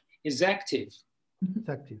expression is active. It's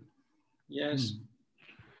active. Yes.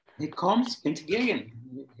 It comes entgegen.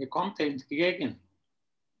 It comes entgegen.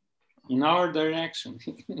 In our direction.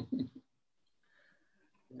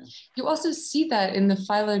 Yeah. You also see that in the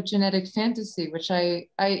phylogenetic fantasy, which I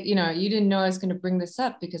you know, you didn't know I was going to bring this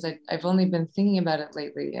up because I've only been thinking about it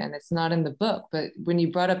lately and it's not in the book. But when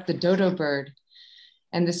you brought up the dodo bird,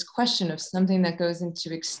 and this question of something that goes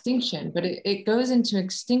into extinction, but it goes into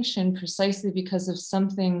extinction precisely because of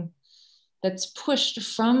something that's pushed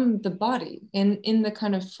from the body in the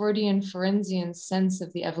kind of Freudian Ferencian sense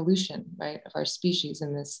of the evolution, right, of our species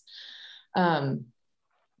in this. And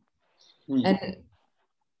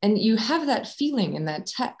you have that feeling in that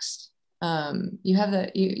text. You have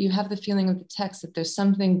the feeling of the text that there's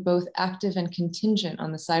something both active and contingent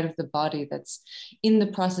on the side of the body that's in the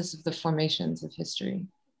process of the formations of history.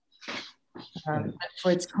 That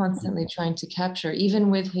Freud's constantly trying to capture,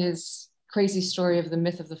 even with his crazy story of the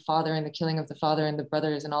myth of the father and the killing of the father and the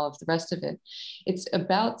brothers and all of the rest of it. It's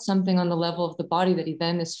about something on the level of the body that he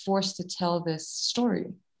then is forced to tell this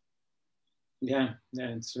story. Yeah,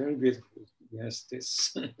 it's very beautiful. Yes,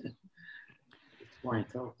 this point.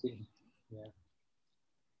 Okay.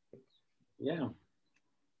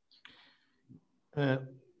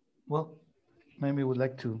 Well, maybe would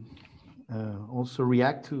like to also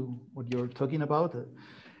react to what you're talking about.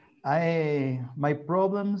 My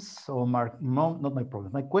problems, or not my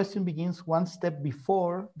problems, my question begins one step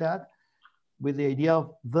before that with the idea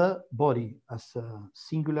of the body as a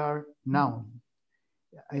singular noun.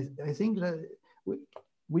 I think that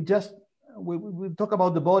we talk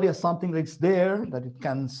about the body as something that's there, that it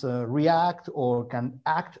can react or can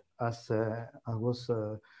act as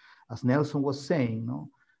Nelson was saying, no?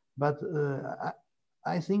 But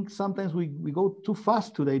I think sometimes we go too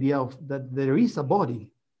fast to the idea of that there is a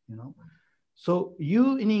body, you know. So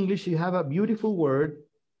you in English, you have a beautiful word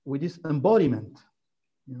which is embodiment,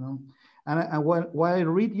 you know. And when I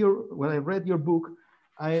read your book,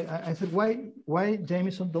 I said, why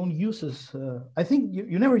Jamieson don't use this? I think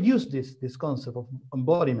you never use this concept of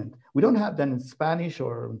embodiment. We don't have that in Spanish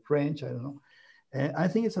or in French, I don't know. And I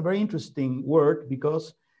think it's a very interesting word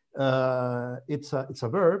because it's a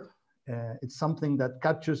verb. It's something that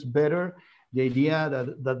captures better the idea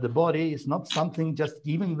that the body is not something just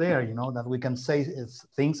given there, you know, that we can say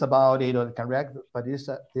things about it or can react, but it's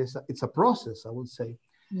a process, I would say.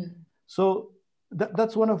 Yeah. So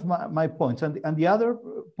that's one of my points. And the other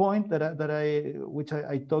point which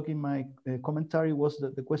I talk in my commentary was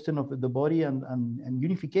the question of the body and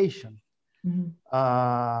unification. Mm-hmm.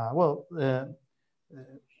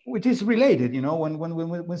 which is related, you know, when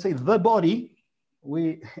we say the body,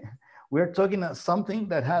 we're talking something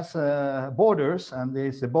that has borders, and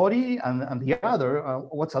there's the body and the other,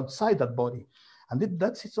 what's outside that body. And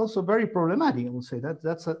it's also very problematic, I would say.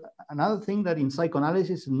 That's another thing that in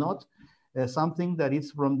psychoanalysis is not something that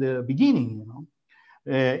is from the beginning, you know.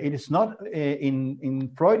 It is not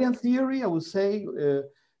in Freudian theory, I would say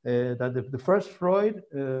that the first Freud,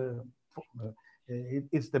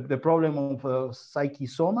 it's the problem of psyche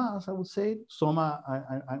soma, as I would say. Soma,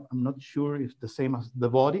 I'm not sure if the same as the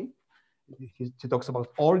body. He talks about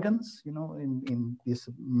organs, you know, in this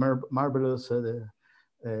marvelous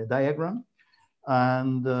diagram.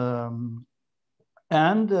 And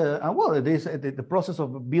well, it is the process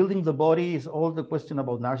of building the body is all the question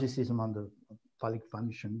about narcissism and the phallic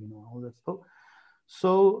function, you know, all that stuff.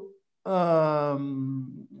 So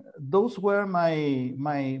those were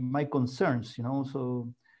my concerns, you know.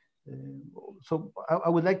 So I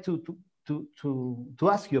would like to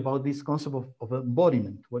ask you about this concept of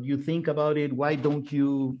embodiment. What do you think about it? Why don't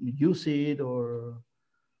you use it? Or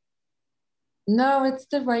no, it's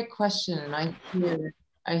the right question, and I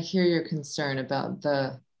hear your concern about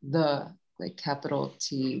the like capital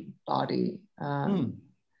T body.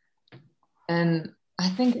 And I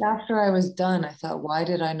think after I was done, I thought, why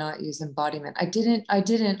did I not use embodiment? I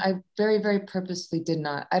very, very purposely did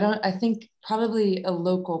not. I think probably a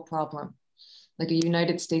local problem, like a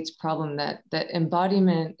United States problem, that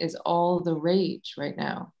embodiment is all the rage right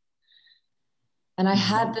now. And I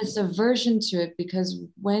had this aversion to it because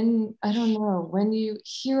when you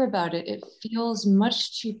hear about it, it feels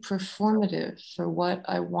much too performative for what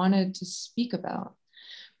I wanted to speak about,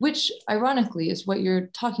 which ironically is what you're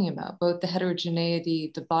talking about, both the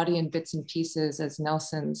heterogeneity, the body in bits and pieces, as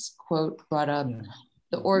Nelson's quote brought up,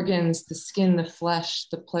 the organs, the skin, the flesh,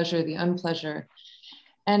 the pleasure, the unpleasure.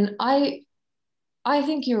 And I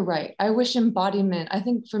think you're right. I wish embodiment, I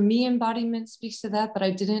think for me, embodiment speaks to that, but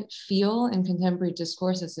I didn't feel in contemporary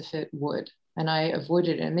discourse as if it would, and I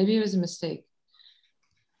avoided it. And maybe it was a mistake.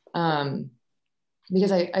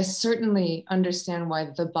 Because I certainly understand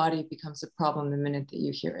why the body becomes a problem the minute that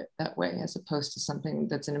you hear it that way, as opposed to something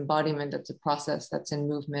that's an embodiment, that's a process, that's in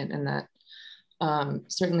movement, and that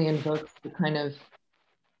certainly invokes the kind of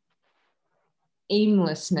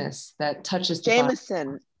aimlessness that touches the Jamieson,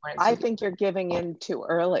 body. I think you're giving in too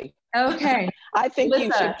early. Okay. I think Lisa.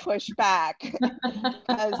 You should push back,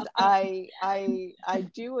 because I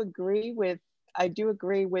do agree with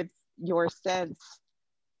your sense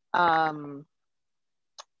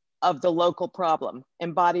of the local problem.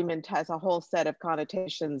 Embodiment has a whole set of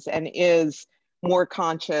connotations and is more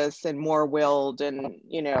conscious and more willed, and,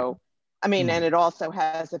 you know, I mean, and it also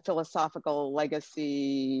has a philosophical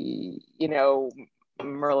legacy, you know,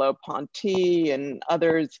 Merleau-Ponty and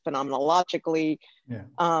others phenomenologically.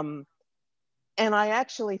 And I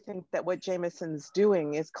actually think that what Jamieson's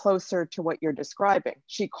doing is closer to what you're describing.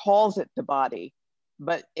 She calls it the body,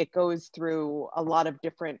 but it goes through a lot of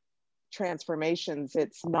different transformations.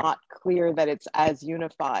 It's not clear that it's as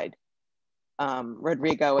unified,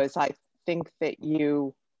 Rodrigo, as I think that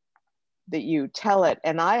you tell it.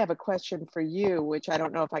 And I have a question for you, which I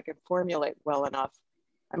don't know if I can formulate well enough.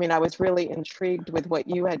 I mean, I was really intrigued with what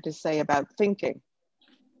you had to say about thinking.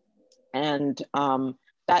 And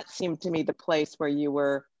that seemed to me the place where you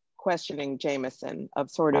were questioning Jamieson, of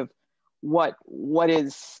sort of what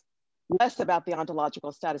is less about the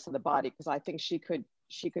ontological status of the body, because I think she could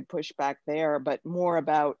push back there, but more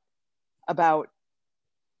about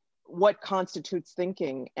what constitutes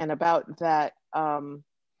thinking, and about that.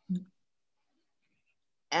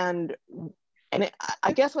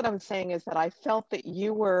 I guess what I'm saying is that I felt that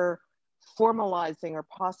you were formalizing or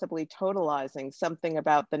possibly totalizing something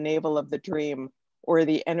about the navel of the dream, or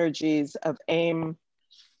the energies of aim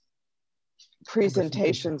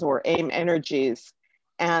presentations or aim energies.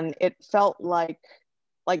 And it felt like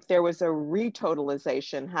there was a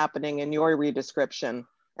retotalization happening in your redescription.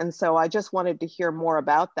 And so I just wanted to hear more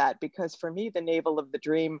about that, because for me, the navel of the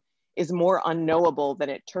dream is more unknowable than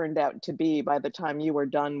it turned out to be by the time you were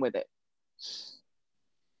done with it.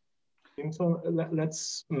 So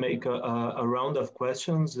let's make a round of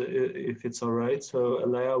questions, if it's all right. So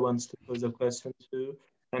Leah wants to pose a question too.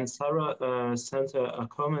 And Sarah sent a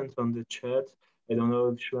comment on the chat. I don't know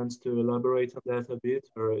if she wants to elaborate on that a bit,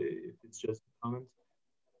 or if it's just a comment.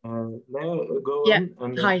 Leah, go on.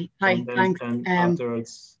 And then, thanks. And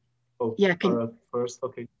afterwards, Sarah first,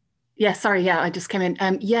 okay. Yeah, sorry, I just came in.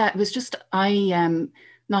 Yeah, it was just, I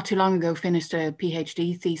not too long ago finished a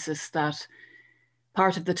PhD thesis that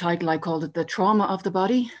part of the title, I called it The Trauma of the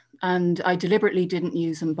Body. And I deliberately didn't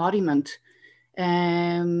use embodiment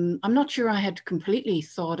I'm not sure I had completely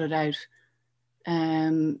thought it out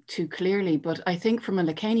too clearly, but I think from a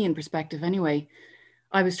Lacanian perspective anyway,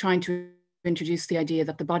 I was trying to introduce the idea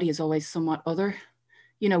that the body is always somewhat other.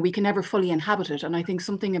 You know, we can never fully inhabit it. And I think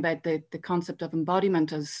something about the concept of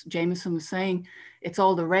embodiment, as Jamieson was saying, it's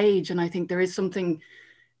all the rage. And I think there is something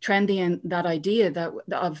trendy in that idea that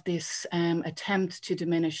of this attempt to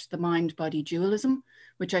diminish the mind-body dualism,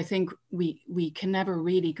 which I think we can never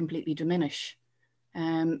really completely diminish.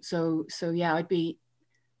 So yeah,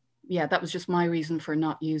 that was just my reason for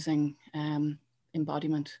not using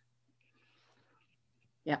embodiment.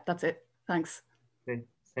 Yeah, that's it. Thanks. Okay,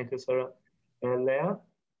 thank you, Sarah. Leah?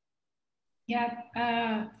 Yeah,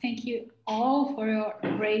 thank you all for your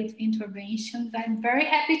great interventions. I'm very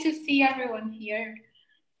happy to see everyone here.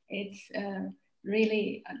 It's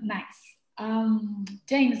really nice.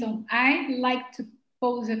 Jameson, I'd like to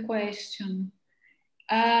pose a question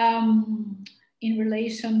in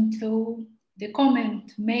relation to the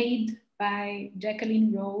comment made by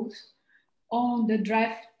Jacqueline Rose on the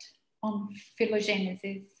draft on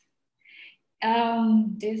phylogenesis.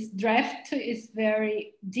 This draft is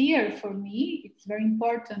very dear for me. It's very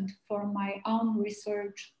important for my own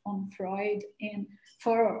research on Freud and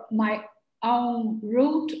for my own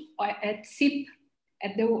route at SIP,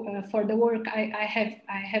 for the work I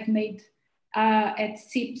have made at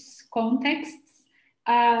SIP's contexts.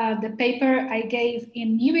 The paper I gave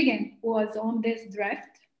in Nijmegen was on this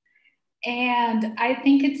draft. And I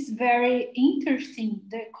think it's very interesting,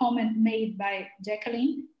 the comment made by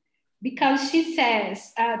Jacqueline, because she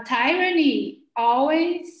says tyranny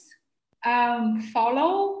always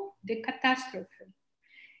follow the catastrophe.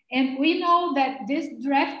 And we know that this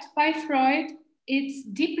draft by Freud, it's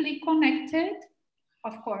deeply connected,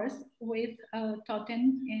 of course, with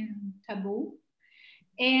totem and taboo.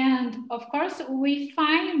 And of course, we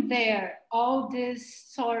find there all this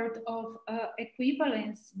sort of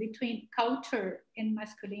equivalence between culture and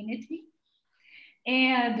masculinity.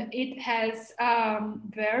 And it has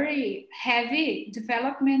very heavy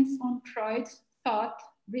developments on Freud's thought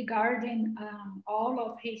regarding all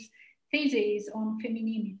of his theses on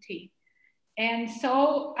femininity. And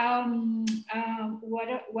so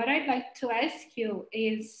what I'd like to ask you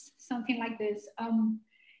is something like this.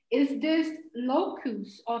 Is this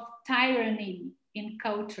locus of tyranny in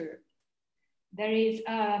culture that is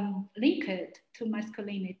linked to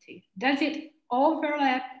masculinity? Does it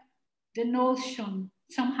overlap the notion,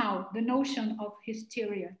 somehow, the notion of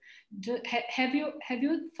hysteria? Have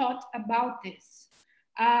you thought about this?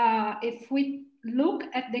 If we look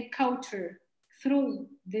at the culture through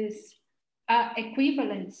this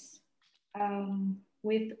equivalence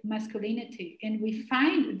with masculinity, and we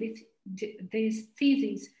find this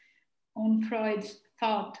thesis on Freud's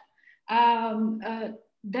thought,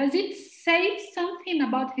 does it say something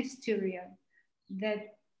about hysteria?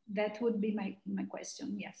 That would be my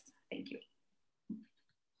question. Yes, thank you.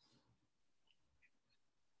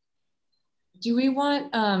 Do we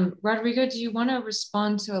want, Rodrigo, do you want to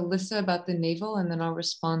respond to Alyssa about the navel, and then I'll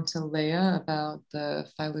respond to Leah about the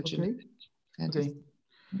phylogenetic? Okay.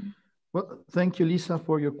 Well, thank you, Lisa,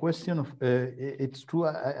 for your question. It's true.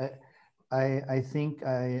 I think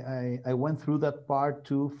I went through that part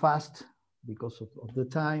too fast because of the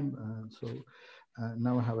time. So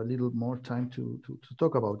now I have a little more time to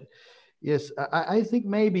talk about it. Yes, I think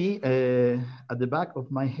maybe at the back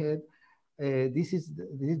of my head,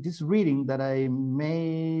 this reading that I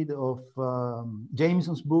made of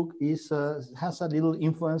Jamieson's book has a little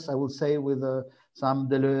influence, I would say, with some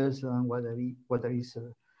Deleuze and Guattari's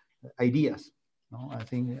ideas. No, I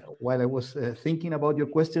think while I was thinking about your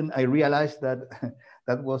question, I realized that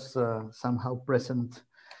that was somehow present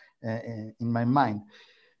in my mind.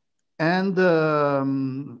 And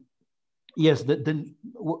yes,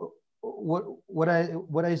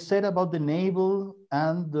 what I said about the navel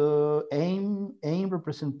and the aim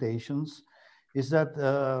representations is that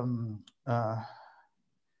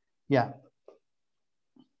yeah,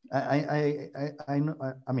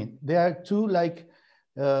 I mean, there are two, like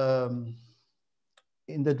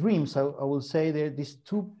in the dreams, I will say there are these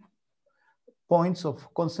 2 points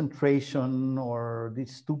of concentration, or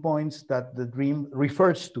these 2 points that the dream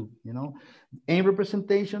refers to. You know, aim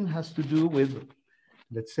representation has to do with,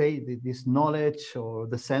 let's say, this knowledge or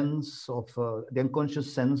the sense of the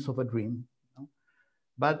unconscious sense of a dream. You know?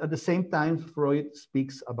 But at the same time, Freud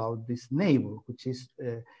speaks about this navel, which is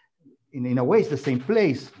in a way it's the same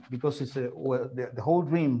place, because it's well, the whole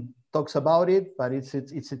dream talks about it, but it's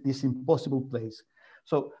this impossible place.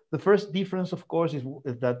 So the first difference, of course, is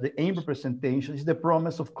that the aim representation is the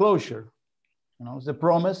promise of closure. You know, it's the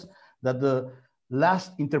promise that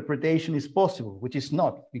last interpretation is possible, which is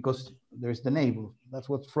not, because there's the navel. That's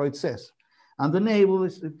what Freud says. And the navel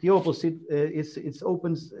is the opposite. It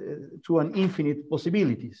opens to an infinite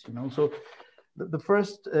possibilities. You know, so the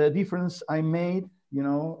first difference I made, you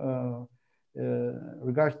know,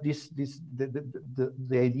 regards the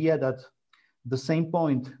idea that the same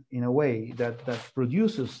point, in a way, that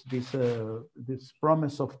produces this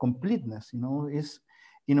promise of completeness, you know, is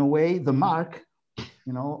in a way the mark,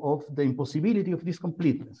 you know, of the impossibility of this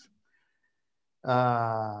completeness,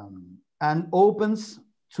 and opens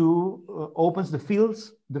the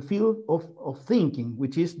field of thinking,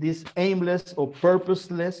 which is this aimless or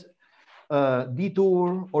purposeless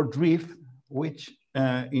detour or drift, which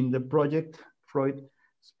in the project Freud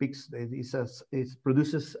speaks, it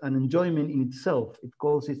produces an enjoyment in itself. It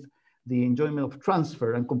calls it the enjoyment of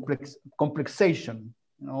transfer and complexation,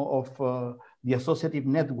 you know, of the associative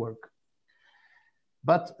network.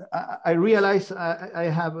 But I realize I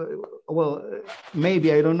have, well,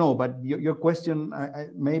 maybe, I don't know, but your question,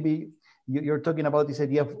 maybe you're talking about this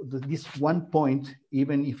idea of this one point,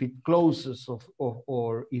 even if it closes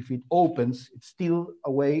or if it opens, it's still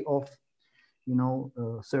a way of, you know,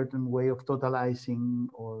 a certain way of totalizing,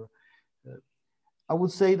 or I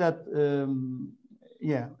would say that,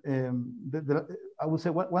 yeah, I would say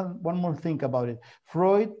one more thing about it.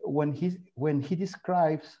 Freud, when he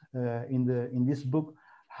describes in this book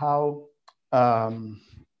how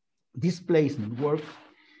displacement works,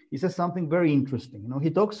 he says something very interesting. You know,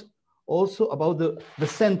 he talks also about the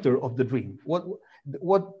center of the dream.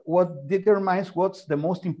 What determines what's the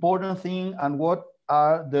most important thing and what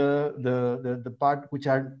are the part which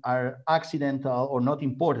are accidental or not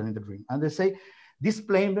important in the dream. And they say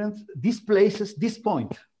displacement displaces this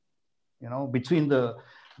point, you know, between the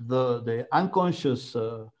unconscious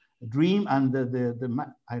dream and the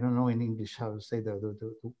I don't know in English how to say the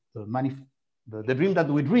dream that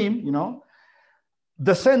we dream, you know,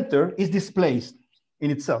 the center is displaced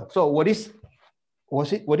in itself. So what is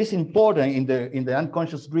important in the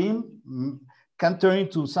unconscious dream can turn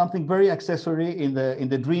into something very accessory in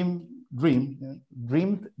the dream,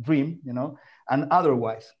 you know, and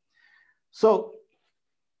otherwise. So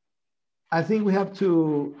I think we have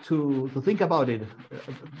to think about it,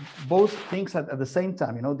 both things at the same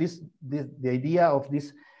time. You know, the idea of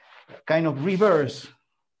this kind of reverse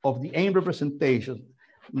of the aim representation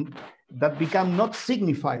that become not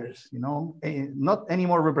signifiers, you know, not any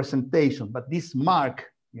more representation, but this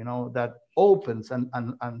mark, you know, that opens and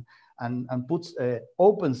puts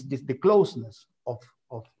opens the closeness of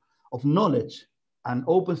knowledge and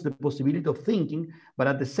opens the possibility of thinking, but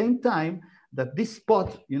at the same time that this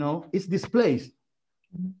spot, you know, is displaced.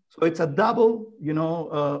 So it's a double, you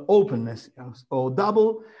know, openness, or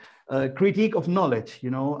double critique of knowledge, you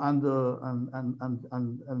know, and the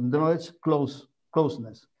knowledge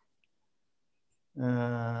closeness.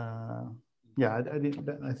 Yeah,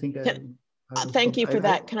 I think. Thank you for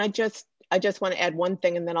that. Can I just want to add one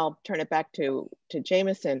thing, and then I'll turn it back to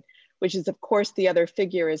Jamieson, which is, of course, the other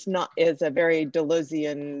figure is a very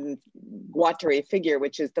Deleuzian Guattari figure,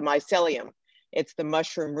 which is the mycelium. It's the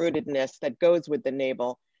mushroom rootedness that goes with the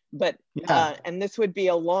navel. But yeah. And this would be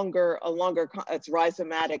a longer, it's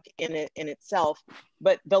rhizomatic in itself,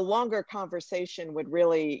 but the longer conversation would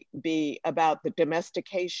really be about the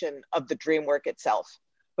domestication of the dream work itself,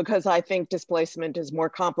 because I think displacement is more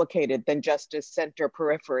complicated than just a center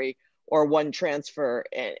periphery or one transfer.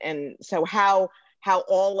 And so how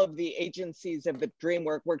all of the agencies of the dream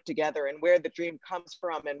work together and where the dream comes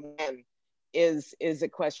from and when is a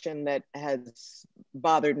question that has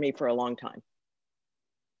bothered me for a long time.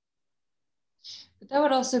 But that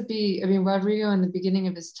would also be, I mean, Rodrigo in the beginning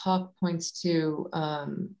of his talk points to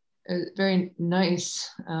very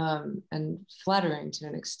nice and flattering to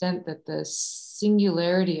an extent that the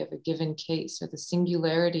singularity of a given case, or the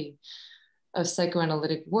singularity of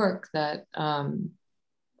psychoanalytic work, that,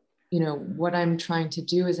 you know, what I'm trying to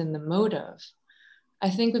do is in the motive, I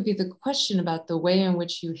think would be the question about the way in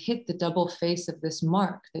which you hit the double face of this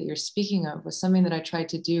mark that you're speaking of, was something that I tried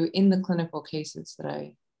to do in the clinical cases that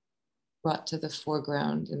I brought to the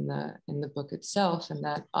foreground in the book itself. And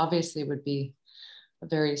that obviously would be a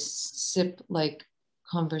very SIP-like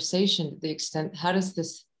conversation to the extent, how do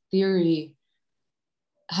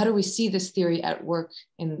we see this theory at work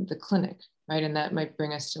in the clinic, right? And that might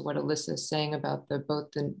bring us to what Alyssa is saying about both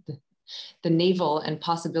the navel and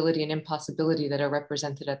possibility and impossibility that are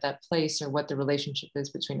represented at that place, or what the relationship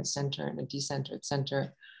is between a center and a decentered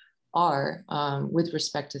center are with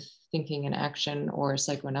respect to thinking and action or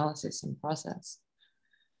psychoanalysis and process.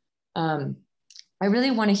 I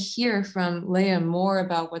really want to hear from Leah more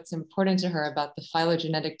about what's important to her about the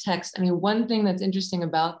phylogenetic text. I mean, one thing that's interesting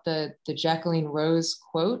about the Jacqueline Rose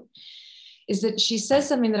quote is that she says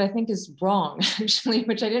something that I think is wrong, actually,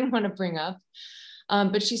 which I didn't want to bring up.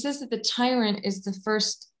 But she says that the tyrant is the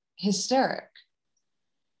first hysteric.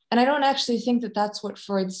 And I don't actually think that that's what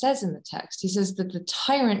Freud says in the text. He says that the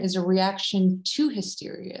tyrant is a reaction to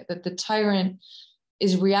hysteria, that the tyrant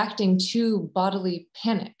is reacting to bodily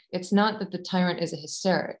panic. It's not that the tyrant is a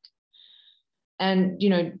hysteric. And, you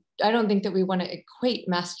know, I don't think that we want to equate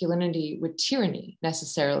masculinity with tyranny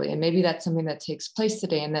necessarily. And maybe that's something that takes place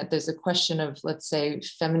today, and that there's a question of, let's say,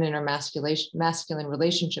 feminine or masculine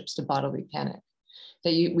relationships to bodily panic,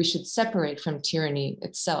 that we should separate from tyranny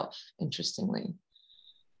itself, interestingly.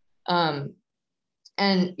 And,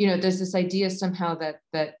 you know, there's this idea somehow that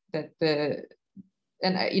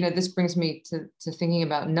you know, this brings me to thinking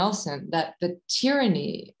about Nelson, that the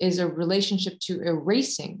tyranny is a relationship to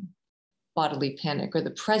erasing bodily panic, or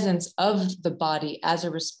the presence of the body as a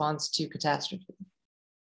response to catastrophe,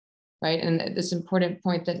 right? And this important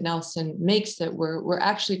point that Nelson makes, that we're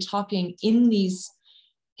actually talking in these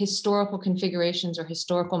historical configurations or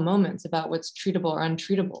historical moments about what's treatable or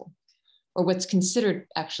untreatable, or what's considered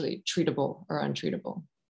actually treatable or untreatable,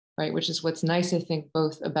 right? Which is what's nice, I think,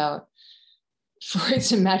 both about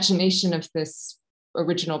Freud's imagination of this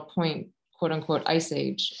original point, quote unquote, ice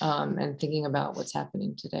age, and thinking about what's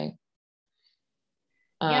happening today.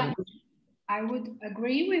 Yeah, I would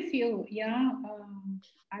agree with you. Yeah,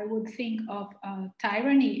 I would think of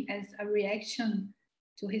tyranny as a reaction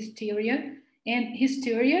to hysteria, and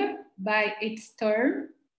hysteria, by its term,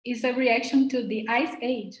 is a reaction to the ice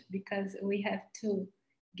age, because we have to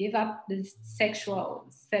give up this sexual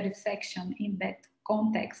satisfaction in that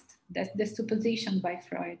context. That's the supposition by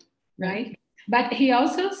Freud, right? But he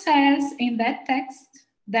also says in that text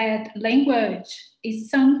that language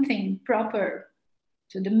is something proper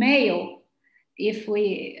to the male, if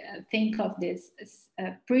we think of this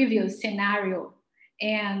previous scenario,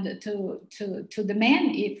 and to the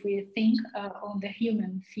man, if we think on the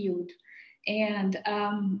human field. And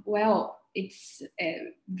well, it's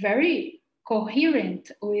very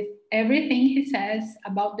coherent with everything he says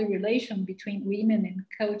about the relation between women and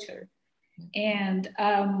culture. And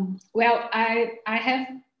well, I have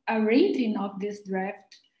a reading of this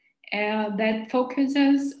draft that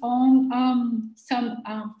focuses on some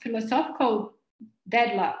philosophical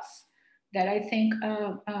deadlocks that I think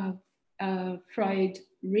Freud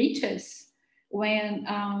reaches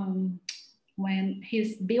when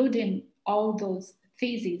he's building all those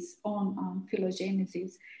theses on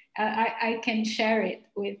phylogenesis. I can share it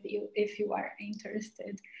with you if you are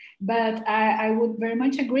interested. But I would very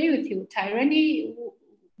much agree with you. Tyranny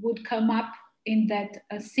would come up in that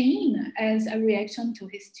scene as a reaction to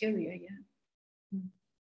hysteria. Yeah.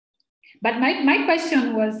 But my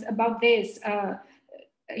question was about this.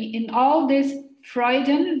 In all this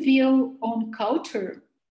Freudian view on culture,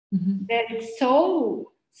 that is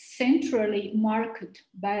so centrally marked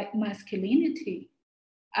by masculinity,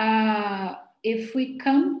 if we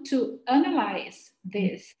come to analyze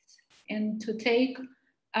this and to take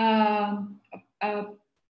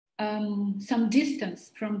some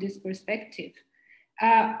distance from this perspective,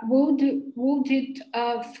 would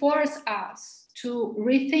it force us to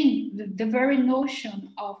rethink the very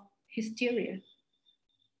notion of hysteria?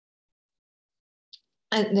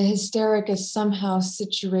 And the hysteric is somehow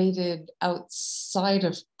situated outside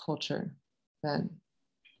of culture, then,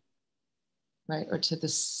 right? Or to the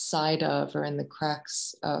side of, or in the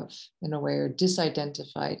cracks of, in a way, or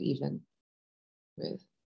disidentified even with.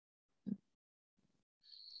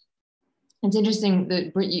 It's interesting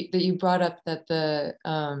that you brought up that the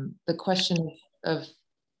question of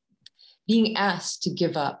being asked to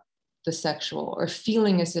give up the sexual, or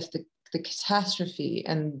feeling as if the catastrophe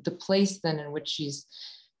and the place then in which she's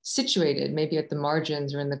situated, maybe at the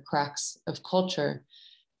margins or in the cracks of culture,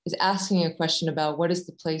 is asking a question about what is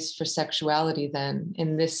the place for sexuality then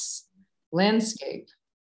in this landscape.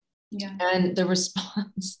 Yeah. And the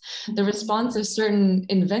response of certain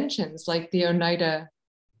inventions like the Oneida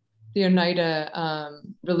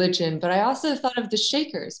religion, but I also thought of the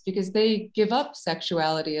Shakers, because they give up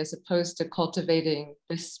sexuality as opposed to cultivating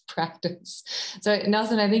this practice. So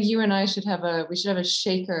Nelson, I think you and I should have a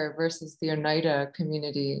Shaker versus the Oneida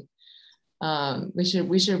community. We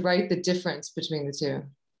should write the difference between the two.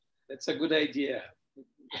 That's a good idea.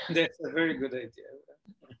 That's a very good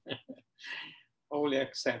idea. Wholly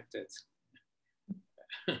accepted.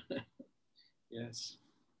 Yes.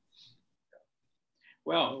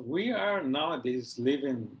 Well, we are nowadays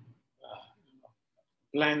living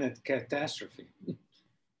planet catastrophe.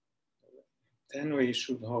 then we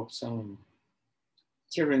should hope some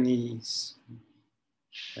tyrannies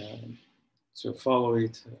to follow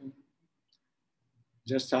it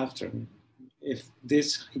just after. If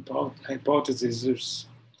this hypothesis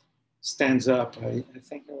stands up, I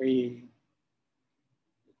think we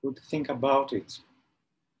could think about it.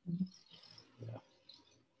 Yeah.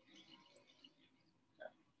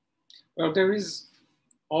 Well, there is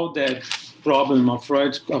all that problem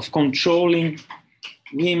of controlling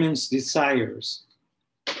women's desires.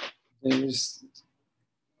 There is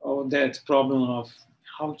all that problem of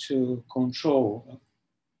how to control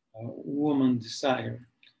a woman's desire.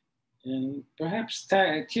 And perhaps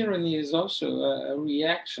tyranny is also a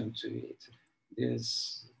reaction to it.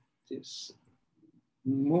 This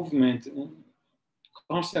movement,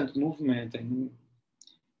 constant movement,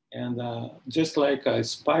 and just like a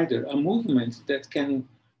spider, a movement that can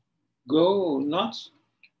go not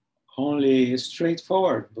only straight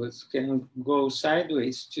forward, but can go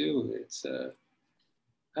sideways too. It's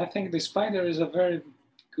I think the spider is a very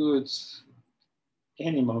good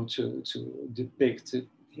animal to depict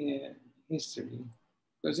history,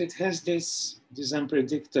 because it has this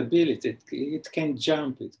unpredictability. It can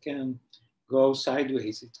jump, it can go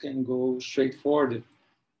sideways, it can go straight forward,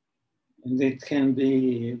 and it can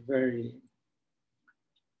be very,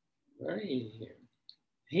 very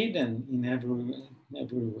hidden in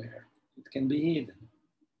everywhere. It can be hidden.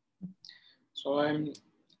 So I'm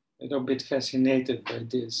a little bit fascinated by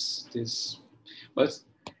this. But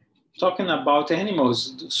talking about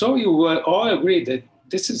animals, so you will all agree that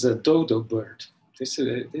this is a dodo bird. This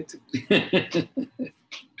is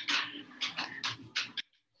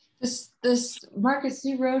this Marcus,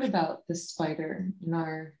 you wrote about the spider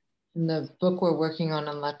in the book we're working on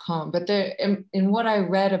Lacan. But there, in what I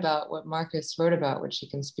read about what Marcus wrote about, which he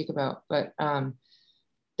can speak about, but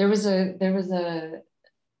there was a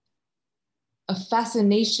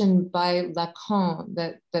fascination by Lacan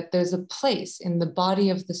that there's a place in the body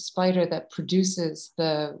of the spider that produces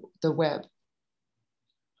the web.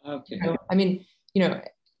 Okay. You know, I mean, you know,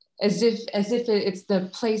 as if it's the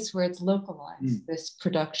place where it's localized, this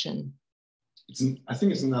production. I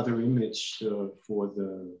think it's another image for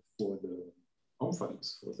the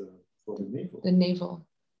omphals, for the navel. The navel.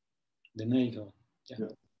 The navel. Yeah.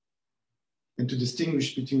 And to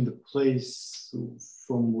distinguish between the place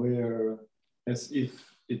from where, as if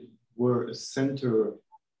it were a center,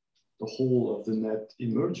 the whole of the net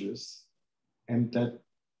emerges, and that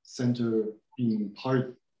center being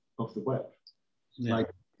part of the web,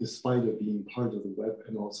 like the spider being part of the web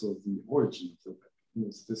and also the origin of the web. And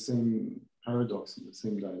it's the same paradox and the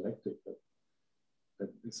same dialectic that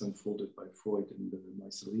is unfolded by Freud in the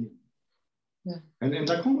mycelium. Yeah. And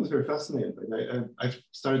Lacan was very fascinated. I've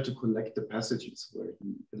started to collect the passages where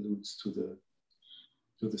he alludes to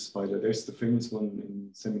the spider. There's the famous one in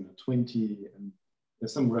Seminar 20, and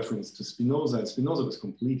there's some reference to Spinoza. And Spinoza was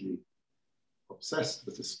completely obsessed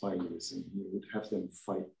with the spiders, and he would have them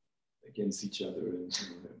fight against each other. And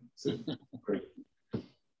it's a very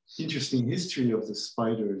interesting history of the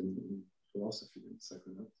spider in philosophy and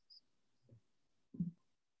psychoanalysis.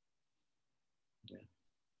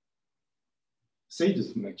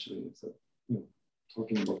 Sadism, actually, it's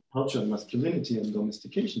talking about culture and masculinity and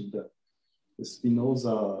domestication. The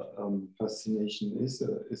Spinoza fascination is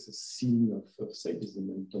a scene of sadism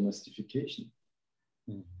and domestication,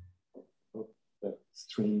 of that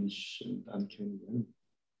strange and uncanny animal.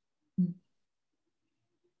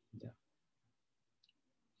 Yeah.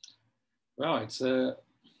 Well, it's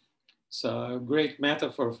a great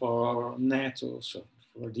metaphor for our net also,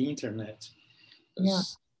 for the internet.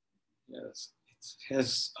 Yes, it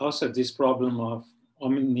has also this problem of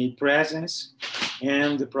omnipresence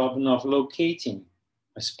and the problem of locating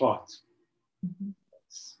a spot.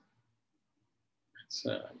 It's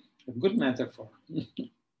a good metaphor.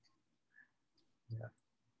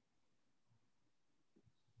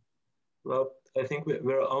 Well, I think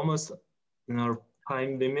we're almost in our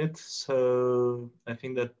time limit, so I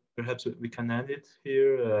think that perhaps we can end it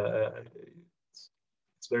here.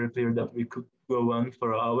 It's very clear that we could go on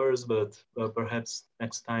for hours, but perhaps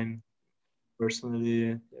next time,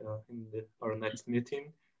 personally, in our next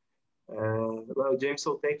meeting. Well, James,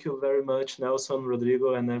 so thank you very much, Nelson,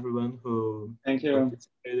 Rodrigo, and everyone who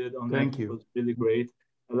participated on that. Thank you. It was really great.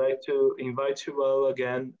 I'd like to invite you all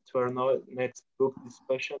again to our next book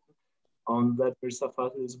discussion on Vladimir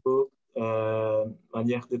Safatli's book,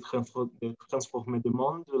 Manière de transformer le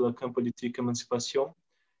monde, de Lacan politique émancipation.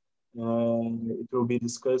 It will be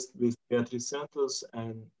discussed with Beatriz Santos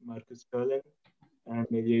and Marcus Cullen and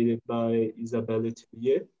mediated by Isabelle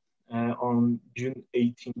Tillier on June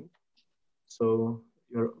 18th. So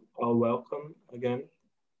you're all welcome again.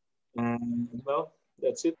 And well,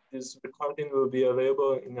 that's it. This recording will be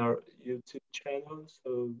available in our YouTube channel.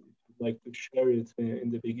 So if you'd like to share it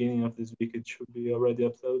in the beginning of this week, it should be already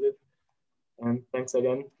uploaded. And thanks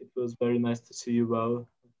again. It was very nice to see you, Val.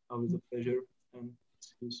 Always a pleasure. And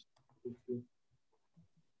see you soon.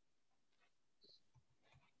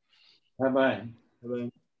 Bye-bye.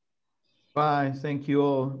 Bye-bye. Bye. Thank you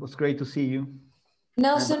all. It was great to see you.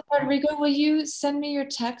 Nelson, Rodrigo, will you send me your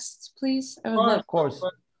texts, please? I would love. Of course.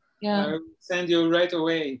 Yeah. I'll send you right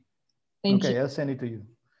away. Thank Okay, you. I'll send it to you.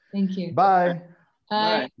 Thank you. Bye.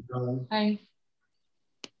 Bye. Bye. Bye.